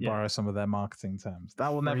 to borrow some of their marketing terms.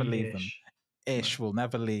 That will never leave them. Ish will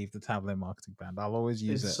never leave the Tableau marketing brand. I'll always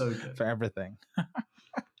use it for everything.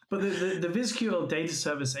 But the VisQL data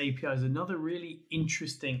service API is another really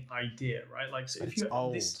interesting idea, right? Like, so it's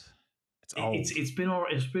old. It's old. It's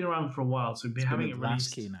been around for a while, so we're having it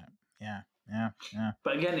released. Keynote. Yeah.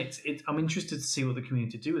 But again, I'm interested to see what the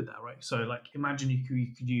community do with that, right? So, like, imagine you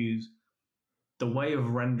could use the way of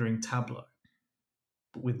rendering Tableau,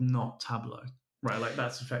 but with not Tableau, right? Like,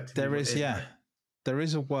 that's effectively there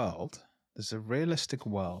is a world. There's a realistic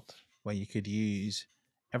world where you could use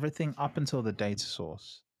everything up until the data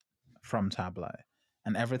source from Tableau,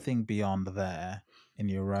 and everything beyond there in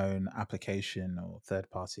your own application or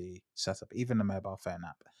third-party setup, even a mobile phone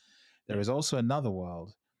app. There is also another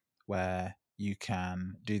world where you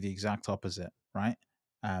can do the exact opposite, right?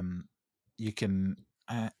 You can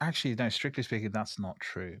actually, no, strictly speaking, that's not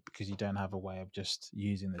true because you don't have a way of just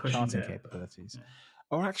using the charting capabilities. Yeah.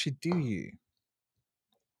 Or actually, do you?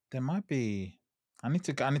 There might be. I need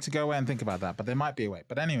to go away and think about that, but there might be a way.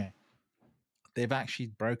 But anyway, they've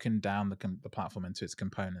actually broken down the platform into its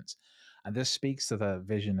components, and this speaks to the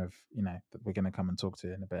vision of that we're going to come and talk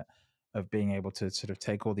to in a bit, of being able to sort of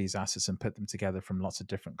take all these assets and put them together from lots of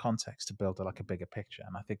different contexts to build a bigger picture.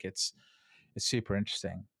 And I think it's super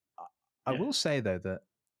interesting. I will say though that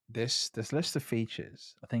this list of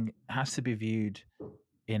features, I think, has to be viewed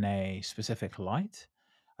in a specific light.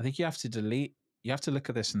 I think you have to look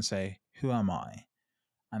at this and say, who am I?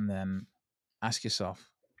 And then ask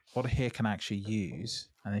yourself, what here can I actually use?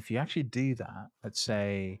 And if you actually do that, let's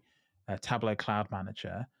say a Tableau Cloud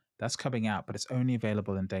Manager, that's coming out, but it's only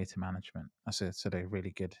available in data management. That's a sort of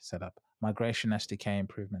really good setup. Migration SDK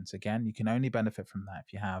improvements. Again, you can only benefit from that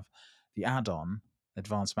if you have the add-on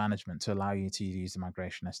advanced management to allow you to use the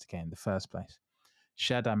migration SDK in the first place.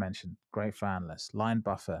 Share dimension, great for analysts. Line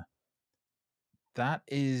buffer. That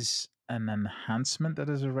is an enhancement that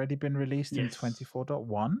has already been released in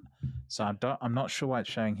 24.1. So I'm not sure why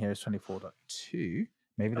it's showing here as 24.2.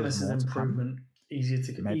 Maybe there's more improvement. Easier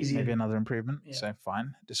to get. Maybe another improvement. Yeah. So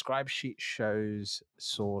fine. Describe sheet shows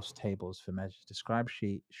source tables for measures. Describe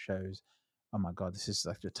sheet shows Oh my God, this is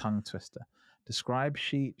like a tongue twister. Describe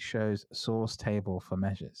sheet shows source table for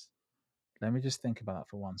measures. Let me just think about that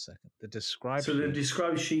for 1 second. The describe so sheet. the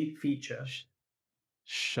describe sheet feature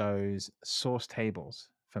shows source tables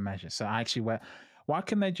for measures. So actually, why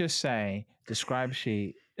can they just say describe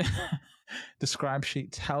sheet? Describe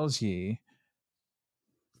sheet tells you.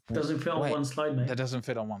 Doesn't fit on one slide, mate. That doesn't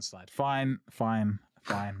fit on one slide. Fine.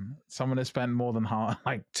 Someone has spent more than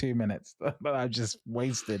 2 minutes that I've just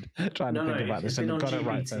wasted trying to think about this, and got it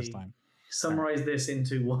right first time. Summarize this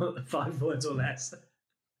into 5 words or less.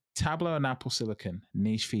 Tableau and Apple Silicon,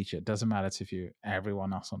 niche feature. Doesn't matter to you,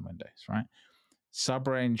 everyone else on Windows, right?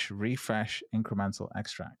 Subrange, refresh, incremental,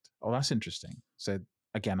 extract. Oh, that's interesting. So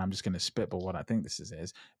again, I'm just going to spitball what I think this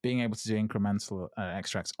is being able to do incremental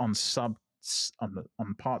extracts on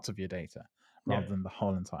on parts of your data rather than the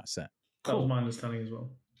whole entire set. Cool. That was my understanding as well.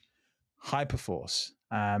 Hyperforce,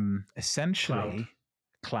 essentially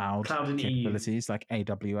cloud capabilities like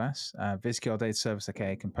AWS, VSQL data service,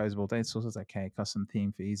 okay, composable data sources, okay, custom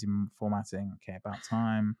theme for easy formatting, okay, about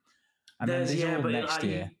time. And then these are all next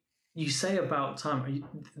year. You say about time.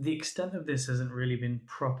 The extent of this hasn't really been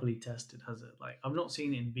properly tested, has it? Like, I've not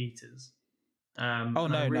seen it in betas. I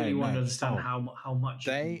really want to understand how much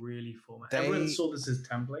you can really format. Everyone saw this as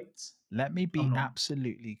templates. Let me be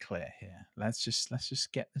absolutely clear here. Let's just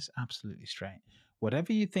get this absolutely straight.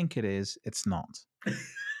 Whatever you think it is, it's not.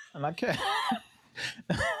 Okay.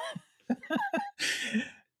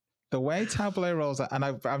 The way Tableau rolls out, and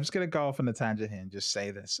I'm just going to go off on a tangent here and just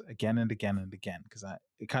say this again and again and again, because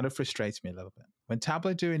it kind of frustrates me a little bit. When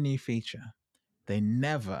Tableau do a new feature, they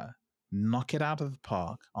never knock it out of the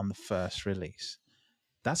park on the first release.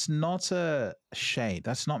 That's not a shade.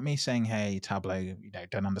 That's not me saying, hey, Tableau,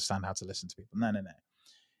 don't understand how to listen to people. No.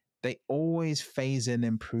 They always phase in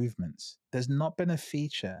improvements. There's not been a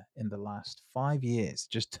feature in the last 5 years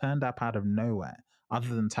just turned up out of nowhere, other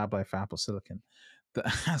than Tableau for Apple Silicon, that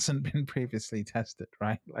hasn't been previously tested,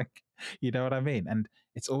 right? Like, you know what I mean? And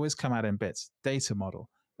it's always come out in bits. Data model,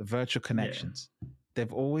 the virtual connections. Yeah.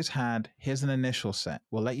 They've always had, here's an initial set.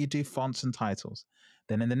 We'll let you do fonts and titles.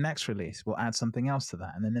 Then in the next release, we'll add something else to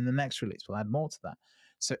that. And then in the next release, we'll add more to that.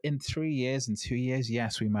 So in 3 years and 2 years,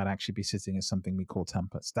 yes, we might actually be sitting at something we call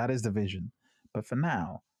templates. That is the vision. But for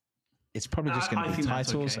now, it's probably just going to be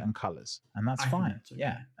titles and colors, and that's fine.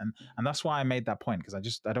 Yeah, and that's why I made that point, because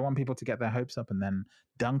I don't want people to get their hopes up and then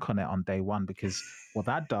dunk on it on day one, because what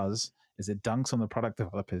that does is it dunks on the product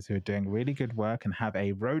developers who are doing really good work and have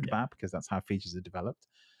a roadmap, because that's how features are developed,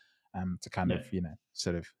 to kind of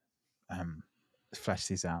sort of flesh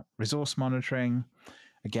these out. Resource monitoring,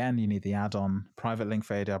 again, you need the add-on. Private link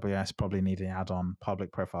for AWS, probably need the add-on.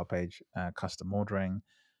 Public profile page, custom ordering.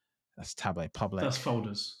 That's Tableau Public. That's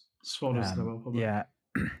folders. Yeah.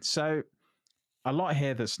 So a lot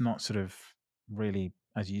here that's not sort of really,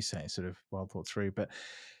 as you say, sort of well thought through, but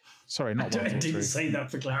sorry, not well thought through. I didn't say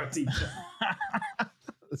that for clarity.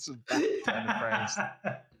 That's a bad turn of phrase.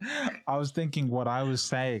 I was thinking what I was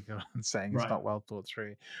saying it's not well thought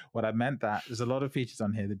through. What I meant that there's a lot of features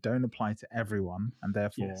on here that don't apply to everyone, and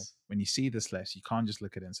therefore when you see this list, you can't just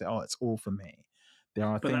look at it and say, oh, it's all for me. There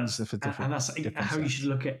are things for different. And that's how you should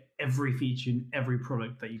look at every feature in every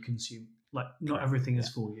product that you consume. Like, not everything is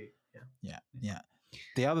for you. Yeah.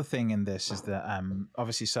 The other thing in this is that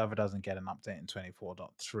obviously Server doesn't get an update in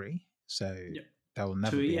 24.3, so there will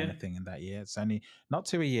never be anything in that year. It's only not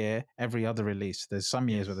 2 a year, every other release. There's some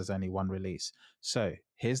years where there's only one release. So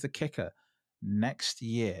here's the kicker. Next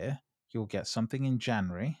year, you'll get something in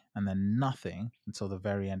January and then nothing until the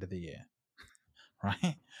very end of the year.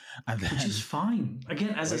 Right? And then, which is fine.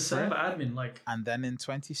 Again, as a server admin, and then in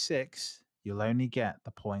 26, you'll only get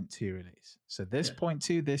the 0.2 release. So this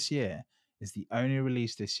 0.2 this year is the only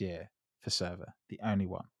release this year for server, the only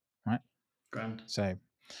one, right? Grand. So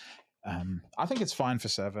I think it's fine for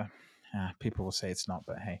server. People will say it's not,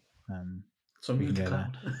 but hey, so we can go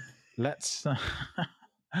there. Let's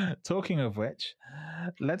talking of which,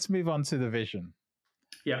 let's move on to the vision.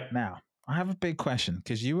 Yeah. Now, I have a big question,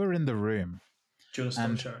 because you were in the room. Do you want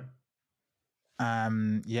to start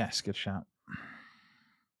sharing? Yes, good shout.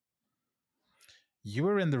 You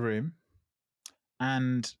were in the room,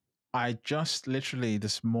 and I just literally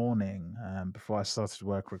this morning, before I started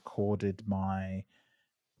work, recorded my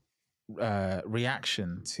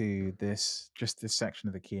reaction to this section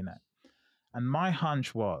of the keynote. And my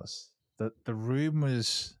hunch was that the room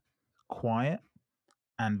was quiet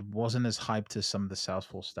and wasn't as hyped as some of the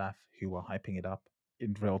Salesforce staff who were hyping it up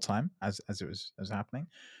in real time as it was happening.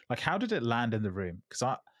 Like, how did it land in the room?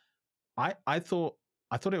 Because I thought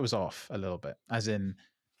it was off a little bit, as in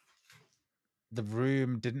the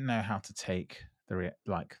room didn't know how to take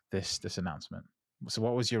this announcement. So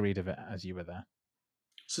what was your read of it as you were there?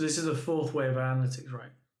 So this is the fourth wave of analytics,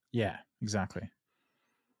 right? Yeah, exactly.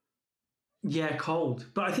 Yeah, cold.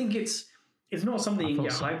 But I think it's not something you can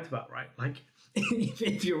get hyped about, right? Like,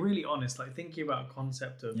 if you're really honest, like thinking about a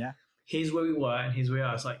concept of here's where we were and here's where we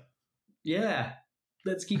are, it's like, yeah,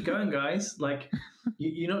 let's keep going, guys. Like,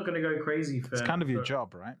 you're not going to go crazy for... It's kind of your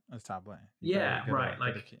job, right? As Tableau. Right.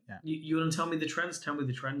 Like, you want to tell me the trends? Tell me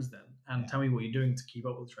the trends then. And tell me what you're doing to keep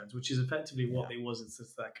up with the trends, which is effectively what it was. It's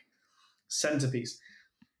this like centerpiece.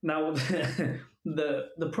 Now,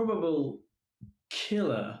 the probable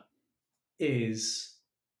killer is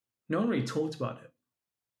no one really talked about it.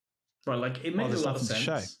 Right, like it made a lot of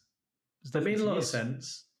sense. It made a lot of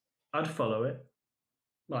sense. I'd follow it.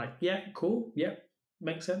 Like, yeah, cool. Yeah,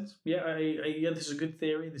 makes sense. Yeah, yeah, this is a good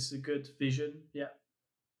theory. This is a good vision. Yeah.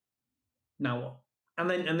 Now what? And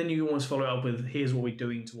then you almost follow it up with here's what we're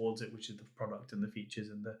doing towards it, which is the product and the features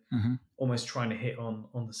and the almost trying to hit on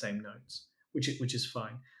the same notes, which is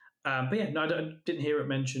fine. But yeah, no, I didn't hear it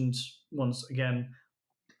mentioned once again.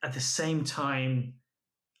 At the same time,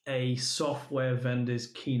 a software vendor's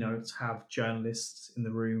keynotes have journalists in the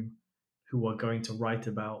room who are going to write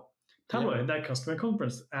about Tableau at their customer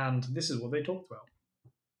conference, and this is what they talked about.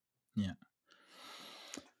 Yeah.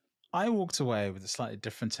 I walked away with a slightly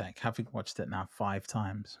different take, having watched it now 5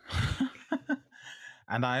 times.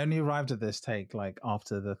 And I only arrived at this take like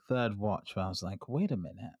after the 3rd watch, where I was like, wait a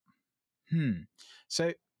minute.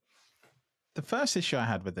 So the first issue I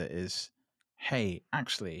had with it is, hey,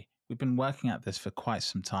 actually, we've been working at this for quite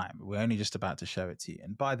some time. We're only just about to show it to you.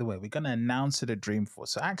 And by the way, we're going to announce it at Dreamforce.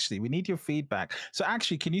 So actually, we need your feedback. So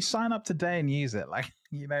actually, can you sign up today and use it? Like,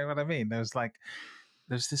 you know what I mean? There's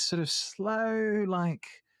this sort of slow, like,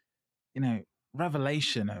 you know,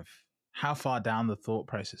 revelation of how far down the thought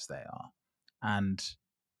process they are. And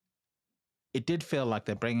it did feel like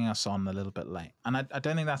they're bringing us on a little bit late. And I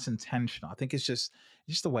don't think that's intentional. I think it's just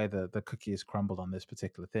the way the cookie is crumbled on this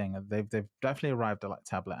particular thing. They've definitely arrived at like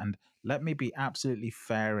Tableau. And let me be absolutely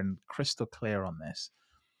fair and crystal clear on this.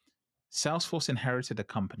 Salesforce inherited a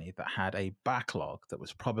company that had a backlog that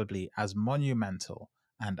was probably as monumental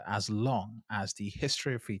and as long as the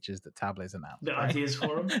history of features that Tableau's announced. The ideas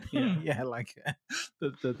for them? Yeah, like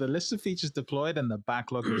the list of features deployed and the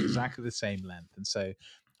backlog was exactly the same length. And so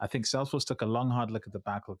I think Salesforce took a long, hard look at the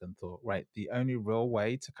backlog and thought, right, the only real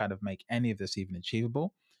way to kind of make any of this even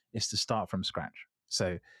achievable is to start from scratch.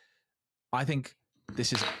 So I think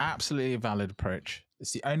this is absolutely a valid approach.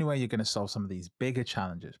 It's the only way you're going to solve some of these bigger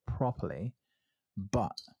challenges properly.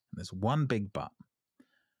 But there's one big but.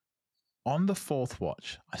 On the 4th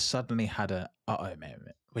watch, I suddenly had a uh-oh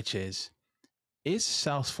moment, which is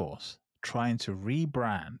Salesforce trying to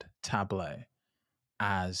rebrand Tableau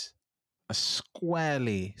as a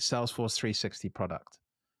squarely Salesforce 360 product,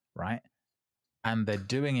 right? And they're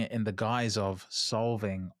doing it in the guise of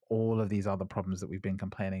solving all of these other problems that we've been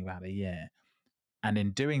complaining about a year. And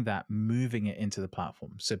in doing that, moving it into the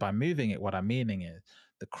platform. So by moving it, what I'm meaning is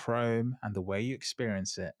the Chrome and the way you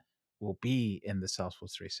experience it will be in the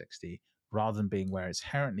Salesforce 360 rather than being where it's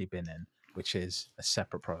inherently been in, which is a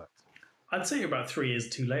separate product. I'd say you're about 3 years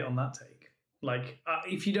too late on that take. Like,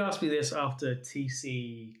 if you'd asked me this after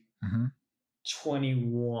TC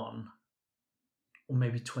 21 or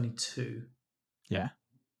maybe 22, yeah,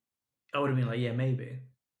 I would have been like, yeah, maybe.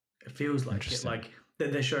 It feels like it, like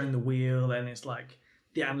they're showing the wheel and it's like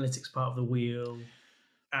the analytics part of the wheel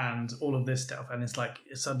and all of this stuff, and it's like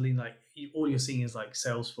suddenly like all you're seeing is like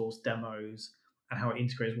Salesforce demos and how it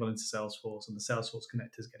integrates well into Salesforce and the Salesforce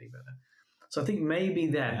connectors getting better. So I think maybe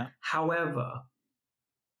then. Yeah. However,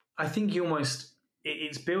 I think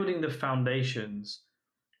it's building the foundations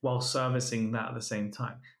while servicing that at the same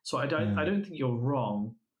time. So I don't think you're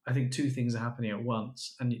wrong. I think 2 things are happening at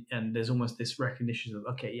once, and there's almost this recognition of,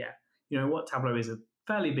 okay, yeah, you know what, Tableau is a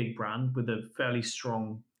fairly big brand with a fairly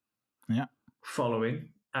strong following.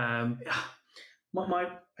 I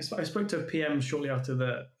spoke to a PM shortly after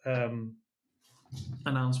the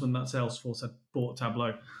announcement that Salesforce had bought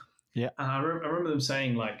Tableau. Yeah, and I remember them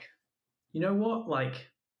saying, like, you know what, like,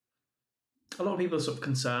 a lot of people are sort of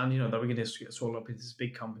concerned, you know, that we're going to get swallowed up into this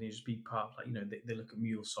big company, just be part of, like, you know, they look at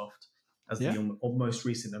MuleSoft as the most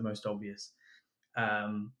recent and most obvious.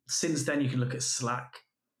 Since then, you can look at Slack.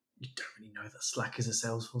 You don't really know that Slack is a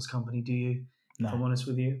Salesforce company, do you? No. If I'm honest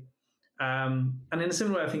with you. And in a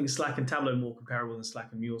similar way, I think Slack and Tableau are more comparable than Slack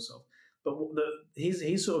and MuleSoft. But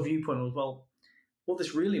his sort of viewpoint was, well, what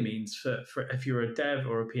this really means for if you're a dev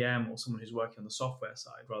or a PM or someone who's working on the software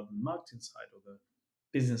side rather than the marketing side or the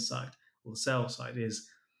business side or the sales side is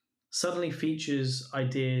suddenly features,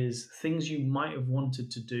 ideas, things you might have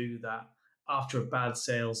wanted to do that after a bad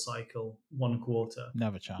sales cycle, 1 quarter,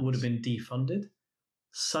 Never chance. would have been defunded,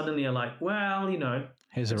 suddenly are like, well,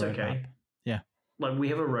 Here's it's a roadmap. okay. Yeah. Like, we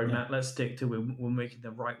have a roadmap, let's stick to it. We're making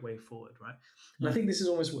the right way forward, right? And I think this is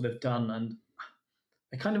almost what they've done. And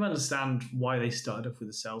I kind of understand why they started off with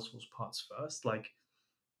the Salesforce parts first. Like,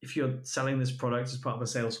 if you're selling this product as part of a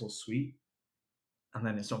Salesforce suite, and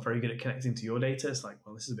then it's not very good at connecting to your data, it's like,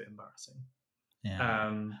 well, this is a bit embarrassing.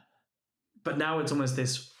 Yeah. But now it's almost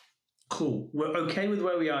this, cool, we're okay with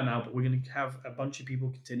where we are now, but we're going to have a bunch of people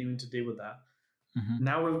continuing to deal with that. Mm-hmm.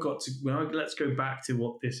 Now let's go back to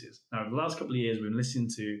what this is. Now, the last couple of years, we've been listening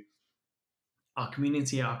to our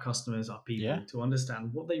community, our customers, our people, to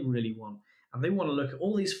understand what they really want. And they want to look at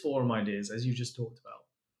all these forum ideas, as you just talked about.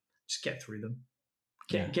 Just get through them.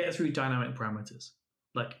 Get through dynamic parameters.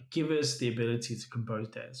 Like, give us the ability to compose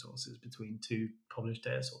data sources between two published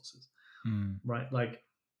data sources. Right? Like,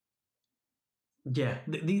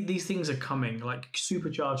 these things are coming. Like,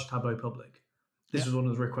 supercharged Tableau Public. This was one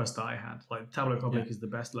of the requests that I had. Like, Tableau Public is the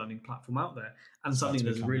best learning platform out there, and something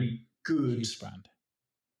that's really good. Huge brand.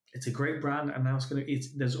 It's a great brand, and now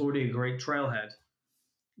there's already a great Trailhead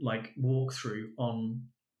like walkthrough on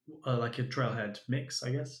like a Trailhead mix,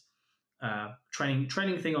 I guess. Training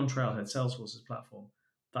thing on Trailhead, Salesforce's platform,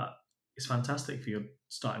 that is fantastic for you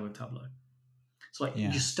starting with Tableau. So like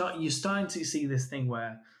you're starting to see this thing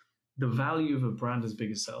where the value of a brand as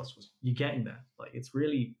big as Salesforce, you're getting there. Like, it's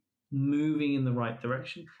really moving in the right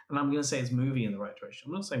direction. And I'm going to say it's moving in the right direction.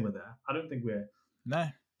 I'm not saying we're there. I don't think we're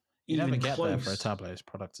you never get close there for a Tableau's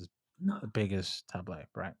product as big as Tableau,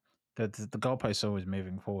 right? The goalposts are always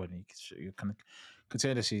moving forward, and you kind of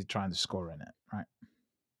continuously trying to score in it, right?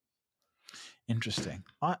 Interesting.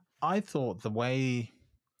 I thought the way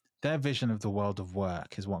their vision of the world of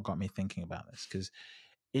work is what got me thinking about this, because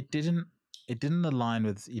it didn't align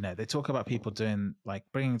with, they talk about people doing, like,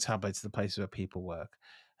 bringing Tableau to the places where people work.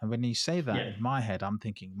 And when you say that, in my head, I'm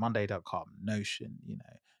thinking Monday.com, Notion,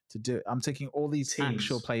 I'm taking all these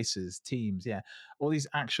actual places, Teams, all these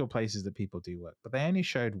actual places that people do work. But they only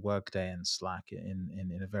showed Workday and Slack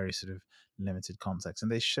in a very sort of limited context.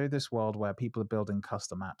 And they show this world where people are building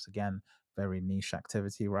custom apps, again, very niche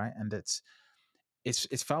activity, right? And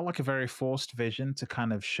it's felt like a very forced vision to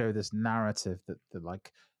kind of show this narrative that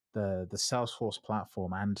the Salesforce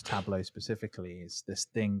platform, and Tableau specifically, is this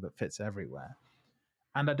thing that fits everywhere.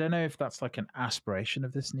 And I don't know if that's like an aspiration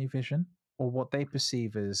of this new vision, or what they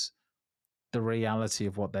perceive as the reality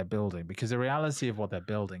of what they're building. Because the reality of what they're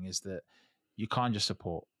building is that you can't just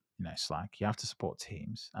support, Slack. You have to support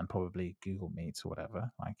Teams and probably Google Meets or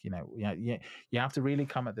whatever. Like, you have to really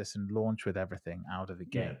come at this and launch with everything out of the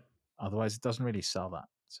gate. Otherwise, it doesn't really sell that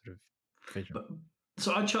sort of vision.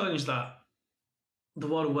 So I challenge that the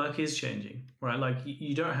world of work is changing, right? Like,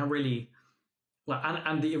 you don't have really, like,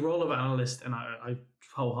 and the role of analyst, and I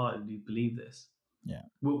wholeheartedly believe this,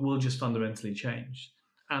 will just fundamentally change.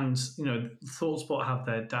 And, ThoughtSpot have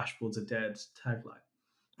their dashboards are dead tagline.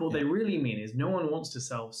 But what they really mean is no one wants to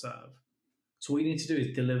self-serve. So what you need to do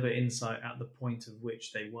is deliver insight at the point of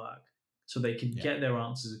which they work, so they can get their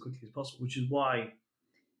answers as quickly as possible, which is why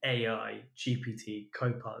AI, GPT,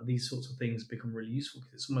 Copilot, these sorts of things become really useful,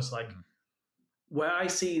 because it's almost like where I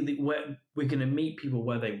see where we're going to meet people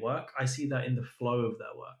where they work, I see that in the flow of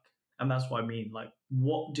their work. And that's what I mean. Like,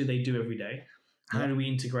 what do they do every day? How do we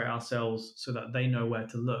integrate ourselves so that they know where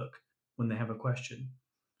to look when they have a question?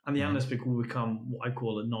 And the analyst will become what I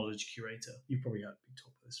call a knowledge curator. You've probably heard me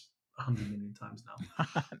talk about this 100 million times now.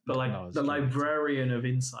 But like the librarian of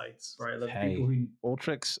insights, right? Like people who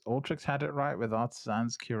Ultrix had it right with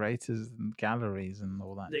artisans, curators, and galleries and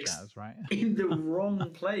all that jazz, right? In the wrong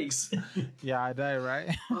place. Yeah, I know,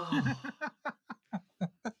 right?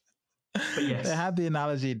 But yes, they had the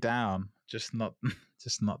analogy down, just not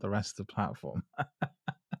the rest of the platform.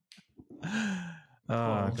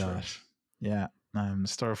 Oh gosh, yeah.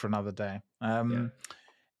 Story for another day.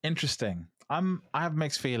 Interesting. I have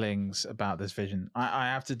mixed feelings about this vision. I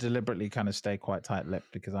have to deliberately kind of stay quite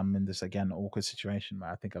tight-lipped, because I'm in this, again, awkward situation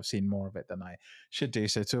where I think I've seen more of it than I should do.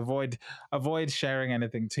 So to avoid sharing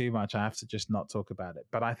anything too much, I have to just not talk about it.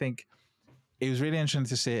 But I think it was really interesting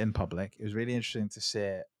to see it in public. It was really interesting to see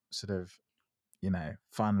it sort of,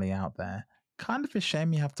 finally out there. Kind of a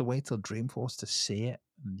shame you have to wait till Dreamforce to see it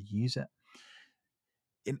and use it.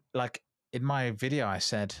 In my video, I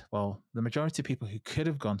said, well, the majority of people who could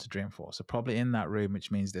have gone to Dreamforce are probably in that room, which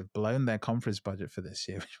means they've blown their conference budget for this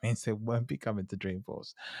year, which means they won't be coming to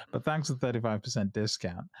Dreamforce. But thanks to the 35%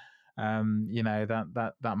 discount,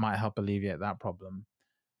 that might help alleviate that problem.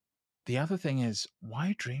 The other thing is,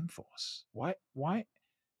 why Dreamforce? Why?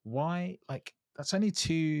 Like, that's only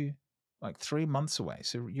 2 like 3 months away.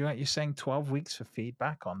 So you're saying 12 weeks for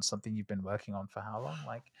feedback on something you've been working on for how long?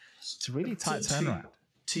 Like, it's a really tight turnaround.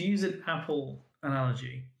 To use an Apple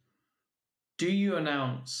analogy, do you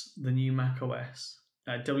announce the new Mac OS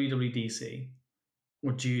at WWDC,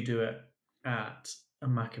 or do you do it at a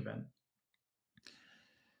Mac event?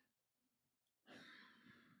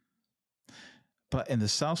 But in the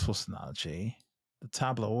Salesforce analogy, the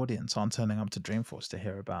Tableau audience aren't turning up to Dreamforce to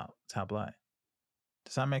hear about Tableau.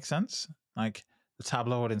 Does that make sense? Like, the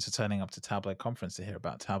Tableau audience are turning up to Tableau conference to hear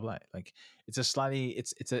about Tableau. Like, it's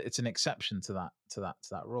an exception to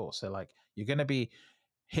that rule. So like, you're going to be,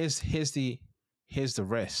 here's the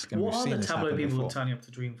risk. And what are the Tableau people turning up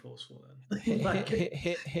to Dreamforce for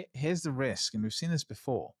then? Here's the risk, and we've seen this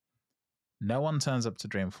before. No one turns up to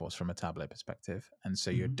Dreamforce from a Tableau perspective. And so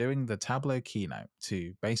you're doing the Tableau keynote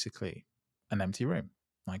to basically an empty room,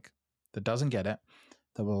 like, that doesn't get it,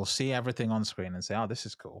 that will see everything on screen and say, oh, this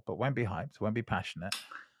is cool, but won't be hyped, won't be passionate,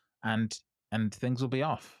 and things will be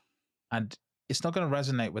off. And it's not going to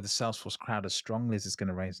resonate with the Salesforce crowd as strongly as it's going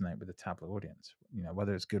to resonate with the Tableau audience,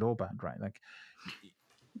 whether it's good or bad, right? Like,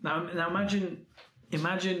 now imagine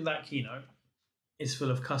that keynote is full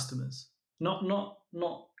of customers, not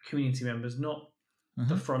community members, not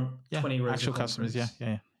the front 20 rows actual of customers,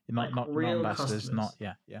 yeah. Not real ambassadors, customers.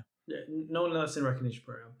 No one that's in recognition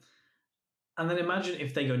program. And then imagine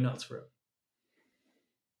if they go nuts for it.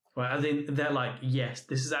 Right? I think they're like, yes,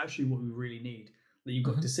 this is actually what we really need. That you've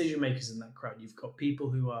got decision makers in that crowd. You've got people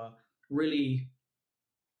who are really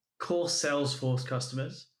core Salesforce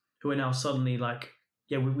customers who are now suddenly like,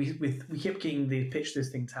 yeah, we kept getting the pitch this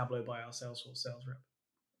thing Tableau by our Salesforce sales rep.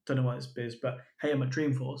 Don't know what it's biz, but hey, I'm at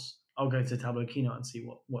Dreamforce. I'll go to Tableau keynote and see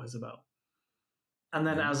what it's about. And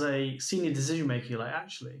then as a senior decision maker, you're like,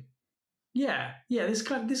 actually, yeah, this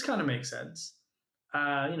kind of makes sense.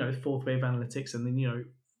 Fourth wave analytics, and then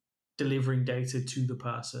delivering data to the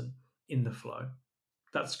person in the flow.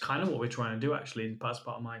 That's kind of what we're trying to do, actually, as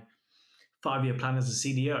part of my 5-year plan as a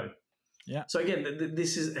CDO. Yeah. So again,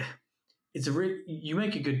 you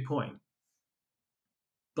make a good point,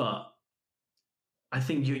 but I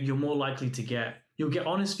think you're more likely to you'll get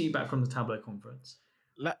honest feedback from the Tableau conference.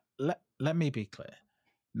 Let me be clear.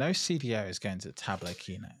 No CDO is going to the Tableau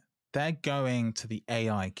keynote. They're going to the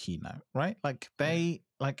AI keynote, right? Like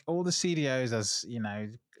like all the CDOs, as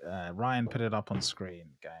Ryan put it up on screen,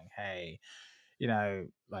 going, hey,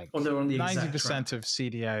 like 90% of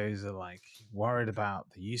CDOs are like worried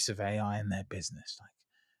about the use of AI in their business. Like,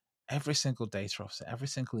 every single data officer, every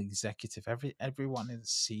single executive, everyone in the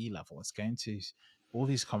C-level is going to all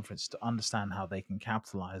these conferences to understand how they can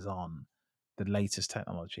capitalize on the latest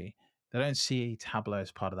technology. They don't see Tableau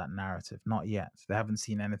as part of that narrative, not yet. They haven't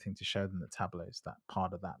seen anything to show them that Tableau is that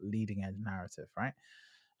part of that leading edge narrative, right?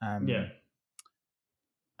 Yeah.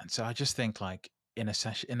 And so I just think, like, in a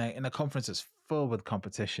session, in a conference that's full with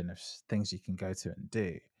competition of things you can go to and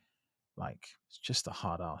do, like, it's just a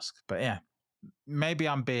hard ask. But yeah, maybe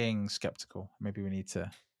I'm being skeptical. Maybe we need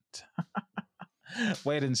to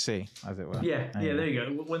wait and see, as it were. Yeah, anyway. Yeah. There you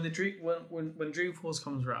go. When Dreamforce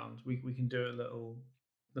comes around, we can do a little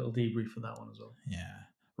debrief for that one as well. Yeah.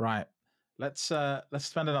 Right. Let's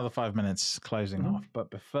spend another 5 minutes closing off. But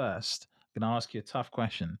first, I'm going to ask you a tough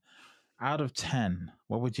question. Out of 10,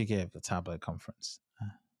 what would you give the Tableau conference?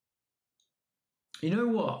 You know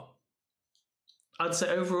what? I'd say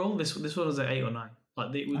overall, this one was an 8 or 9.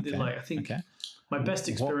 I think my best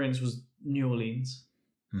experience was New Orleans.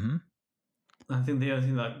 Mm-hmm. I think the only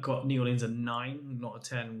thing that got New Orleans a 9, not a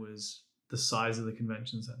 10, was the size of the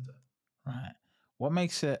convention center. Right. What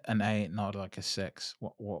makes it an 8, not like a 6?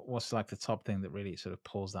 What's like the top thing that really sort of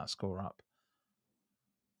pulls that score up?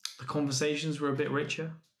 The conversations were a bit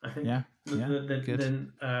richer, I think. Yeah. Good.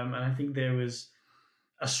 And I think there was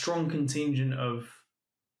a strong contingent of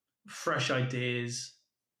fresh ideas,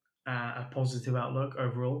 a positive outlook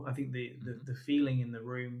overall. I think the feeling in the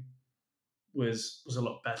room was a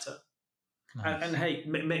lot better. Nice. And hey,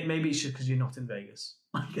 maybe it's just because you're not in Vegas.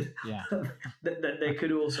 Yeah. There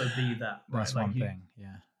could also be that. Right? That's one thing.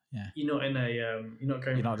 Yeah. You're not in a.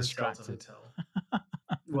 You're not distracted. Hotel.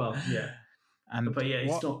 Well, yeah. But yeah,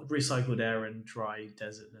 it's not recycled air and dry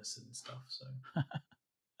desertness and stuff. So.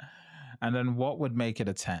 And then, what would make it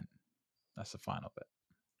a 10? That's the final bit.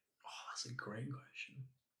 Oh, that's a great question.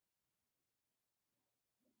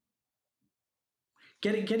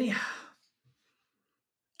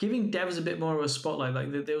 Giving devs a bit more of a spotlight.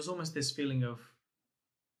 Like there was almost this feeling of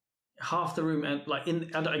half the room, and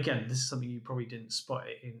again, this is something you probably didn't spot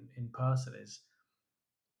it in person. Is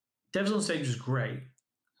devs on stage was great,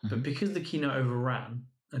 but because the keynote overran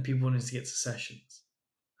and people wanted to get to sessions,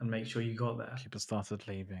 and make sure you got there. People started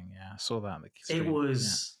leaving. Yeah, I saw that on the screen. It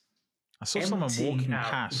was. Yeah. I saw someone walking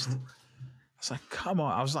past. I was like, "Come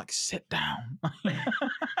on!" I was like, "Sit down."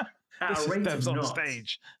 At a rate of on knots.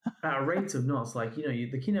 Stage. At a rate of knots, like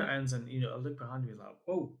the keynote ends, and I look behind me, like,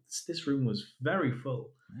 "Whoa, this room was very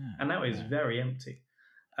full," and now it's very empty.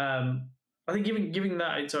 I think giving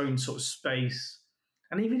that its own sort of space,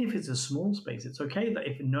 and even if it's a small space, it's okay that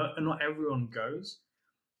if not everyone goes,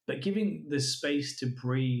 but giving the space to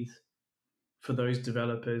breathe for those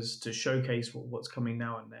developers to showcase what's coming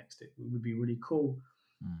now and next, it would be really cool.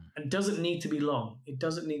 And it doesn't need to be long.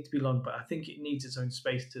 But I think it needs its own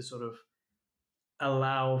space to sort of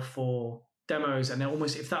allow for demos, and then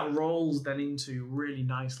almost if that rolls then into really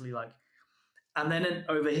nicely, like, and then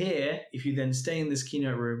over here, if you then stay in this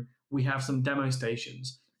keynote room, we have some demo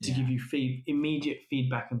stations to give you immediate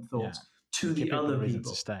feedback and thoughts to the other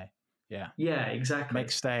people to stay. Yeah, exactly.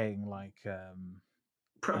 Make staying like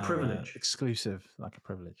privilege, exclusive, like a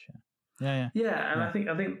privilege. And I think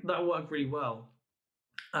that worked really well.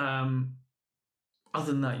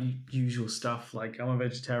 Other than that usual stuff, like I'm a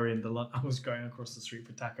vegetarian. I was going across the street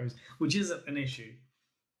for tacos, which isn't an issue,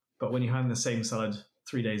 but when you're having the same salad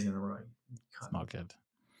 3 days in a row, it's not good.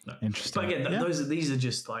 No. Interesting. But again, these are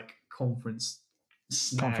just like conference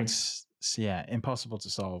snags. Impossible to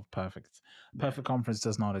solve. Perfect conference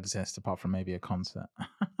does not exist apart from maybe a concert.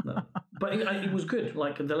 No. But it was good.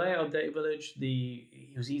 Like the layout of Data Village,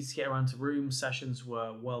 it was easy to get around to rooms. Sessions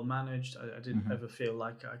were well managed. I didn't ever feel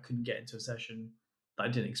like I couldn't get into a session that I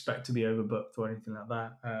didn't expect to be overbooked or anything like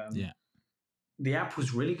that. The app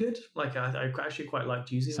was really good. Like I actually quite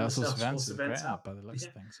liked using the Salesforce events. Great app by the looks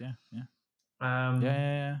of things.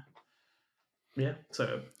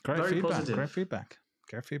 So great very feedback. positive.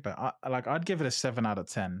 Great feedback. I'd give it a 7 out of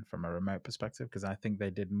 10 from a remote perspective, because I think they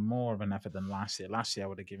did more of an effort than last year. Last year I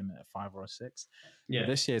would have given it a 5 or a 6. But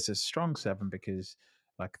this year it's a strong 7, because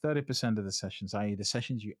like 30% of the sessions, i.e. the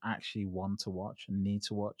sessions you actually want to watch and need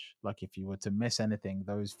to watch, like if you were to miss anything,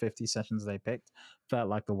 those 50 sessions they picked felt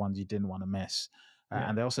like the ones you didn't want to miss.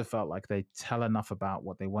 And they also felt like they tell enough about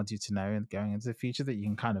what they want you to know and going into the future that you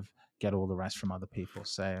can kind of get all the rest from other people.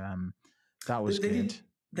 So that was good.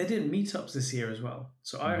 They did meetups this year as well.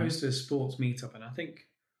 So I hosted a sports meetup, and I think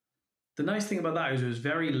the nice thing about that is it was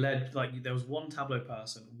very led. Like there was one Tableau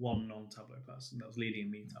person, one non-Tableau person that was leading a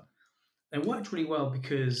meetup. And it worked really well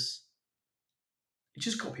because it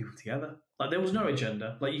just got people together. Like there was no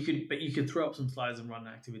agenda. Like you could throw up some slides and run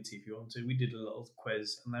an activity if you want to. We did a little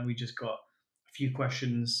quiz, and then we just got a few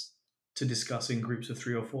questions to discuss in groups of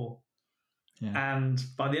 3 or 4. And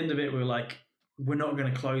by the end of it, we were like, we're not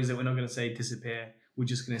going to close it. We're not going to say disappear. We're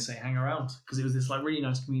just going to say hang around, because it was this like really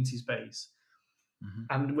nice community space.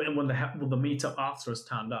 And when the meetup after us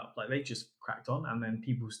turned up, like they just cracked on, and then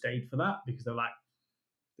people stayed for that because they're like,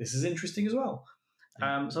 this is interesting as well.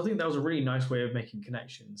 So I think that was a really nice way of making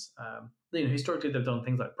connections. Historically they've done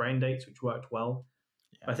things like brain dates, which worked well.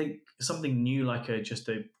 I think something new, like just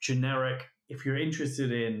a generic, if you're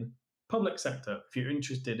interested in public sector, if you're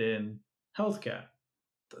interested in healthcare,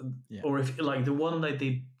 or if like the one they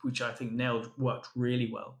did, which I think worked really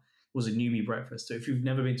well, was a newbie breakfast. So if you've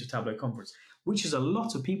never been to a Tableau conference, which is a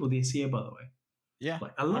lot of people this year, by the way,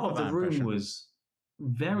 like a lot of the room was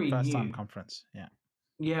very first time new. Conference,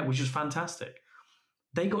 which was fantastic.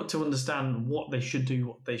 They got to understand what they should do,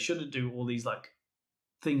 what they shouldn't do, all these like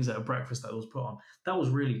things at a breakfast that was put on. That was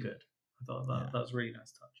really good. I thought that was a really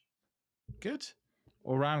nice touch. Good,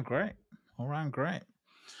 all round great.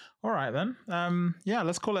 All right then.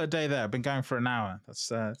 Let's call it a day there. I've been going for an hour.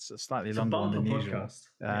 That's it's slightly longer than usual.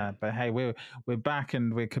 But hey, we're back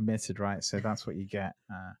and we're committed, right? So that's what you get.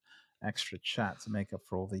 Extra chat to make up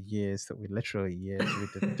for all the years that we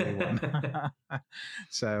didn't do one.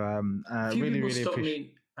 So really stopped appreciate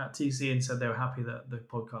me at TC and said they were happy that the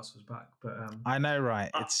podcast was back. But I know,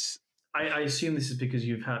 right? I assume this is because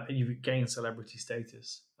you've gained celebrity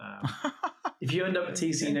status. If you end up at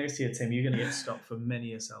TC next year, Tim, you're going to get stopped for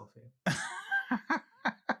many a selfie.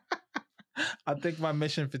 I think my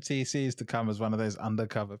mission for TC is to come as one of those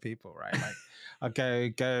undercover people, right? Like, I'll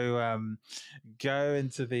go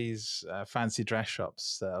into these fancy dress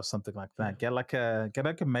shops or something like that. Get like a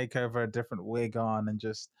makeover, a different wig on, and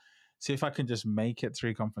just see if I can just make it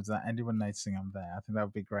through conference without anyone noticing I'm there. I think that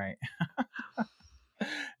would be great.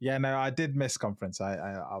 I did miss conference.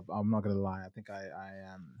 I'm not going to lie. I think I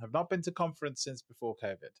have not been to conference since before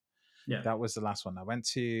COVID. That was the last one. I went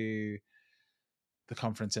to the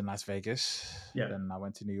conference in Las Vegas. Then I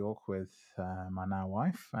went to New York with my now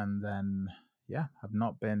wife, and then have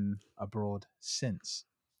not been abroad since.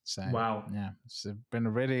 So wow, yeah, it's been a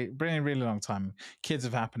really long time. Kids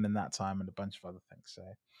have happened in that time and a bunch of other things. So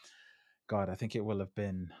God, I think it will have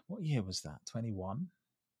been, what year was that? 21?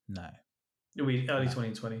 No. Early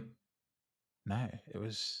 2020. No, it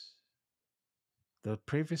was the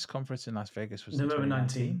previous conference in Las Vegas was November in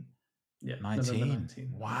 2019. 19. Yeah, 19. November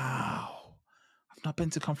 19. Wow. I've not been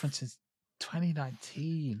to conferences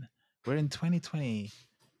 2019. We're in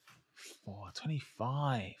 2024,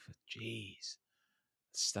 25. Jeez.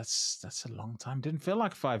 That's a long time. Didn't feel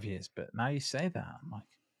like 5 years, but now you say that, I'm like,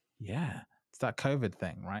 yeah, it's that COVID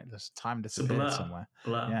thing, right? There's time disappeared somewhere.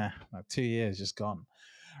 Yeah, like 2 years just gone.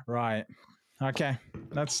 Right. Okay,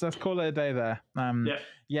 let's call it a day there.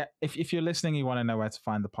 Yeah. If you're listening, you want to know where to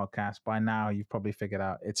find the podcast. By now, you've probably figured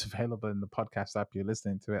out it's available in the podcast app you're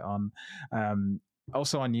listening to it on.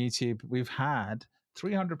 Also on YouTube, we've had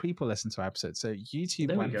 300 people listen to our episodes. So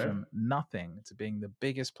YouTube went from nothing to being the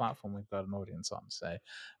biggest platform we've got an audience on. So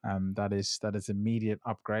that is immediate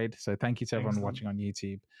upgrade. So thank you to everyone watching on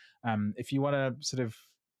YouTube. If you want to sort of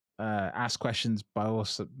ask questions, by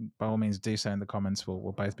all means do so in the comments.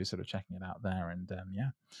 We'll both be sort of checking it out there, and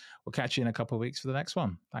yeah, we'll catch you in a couple of weeks for the next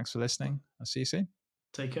one. Thanks for listening. I'll see you soon.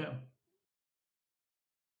 Take care.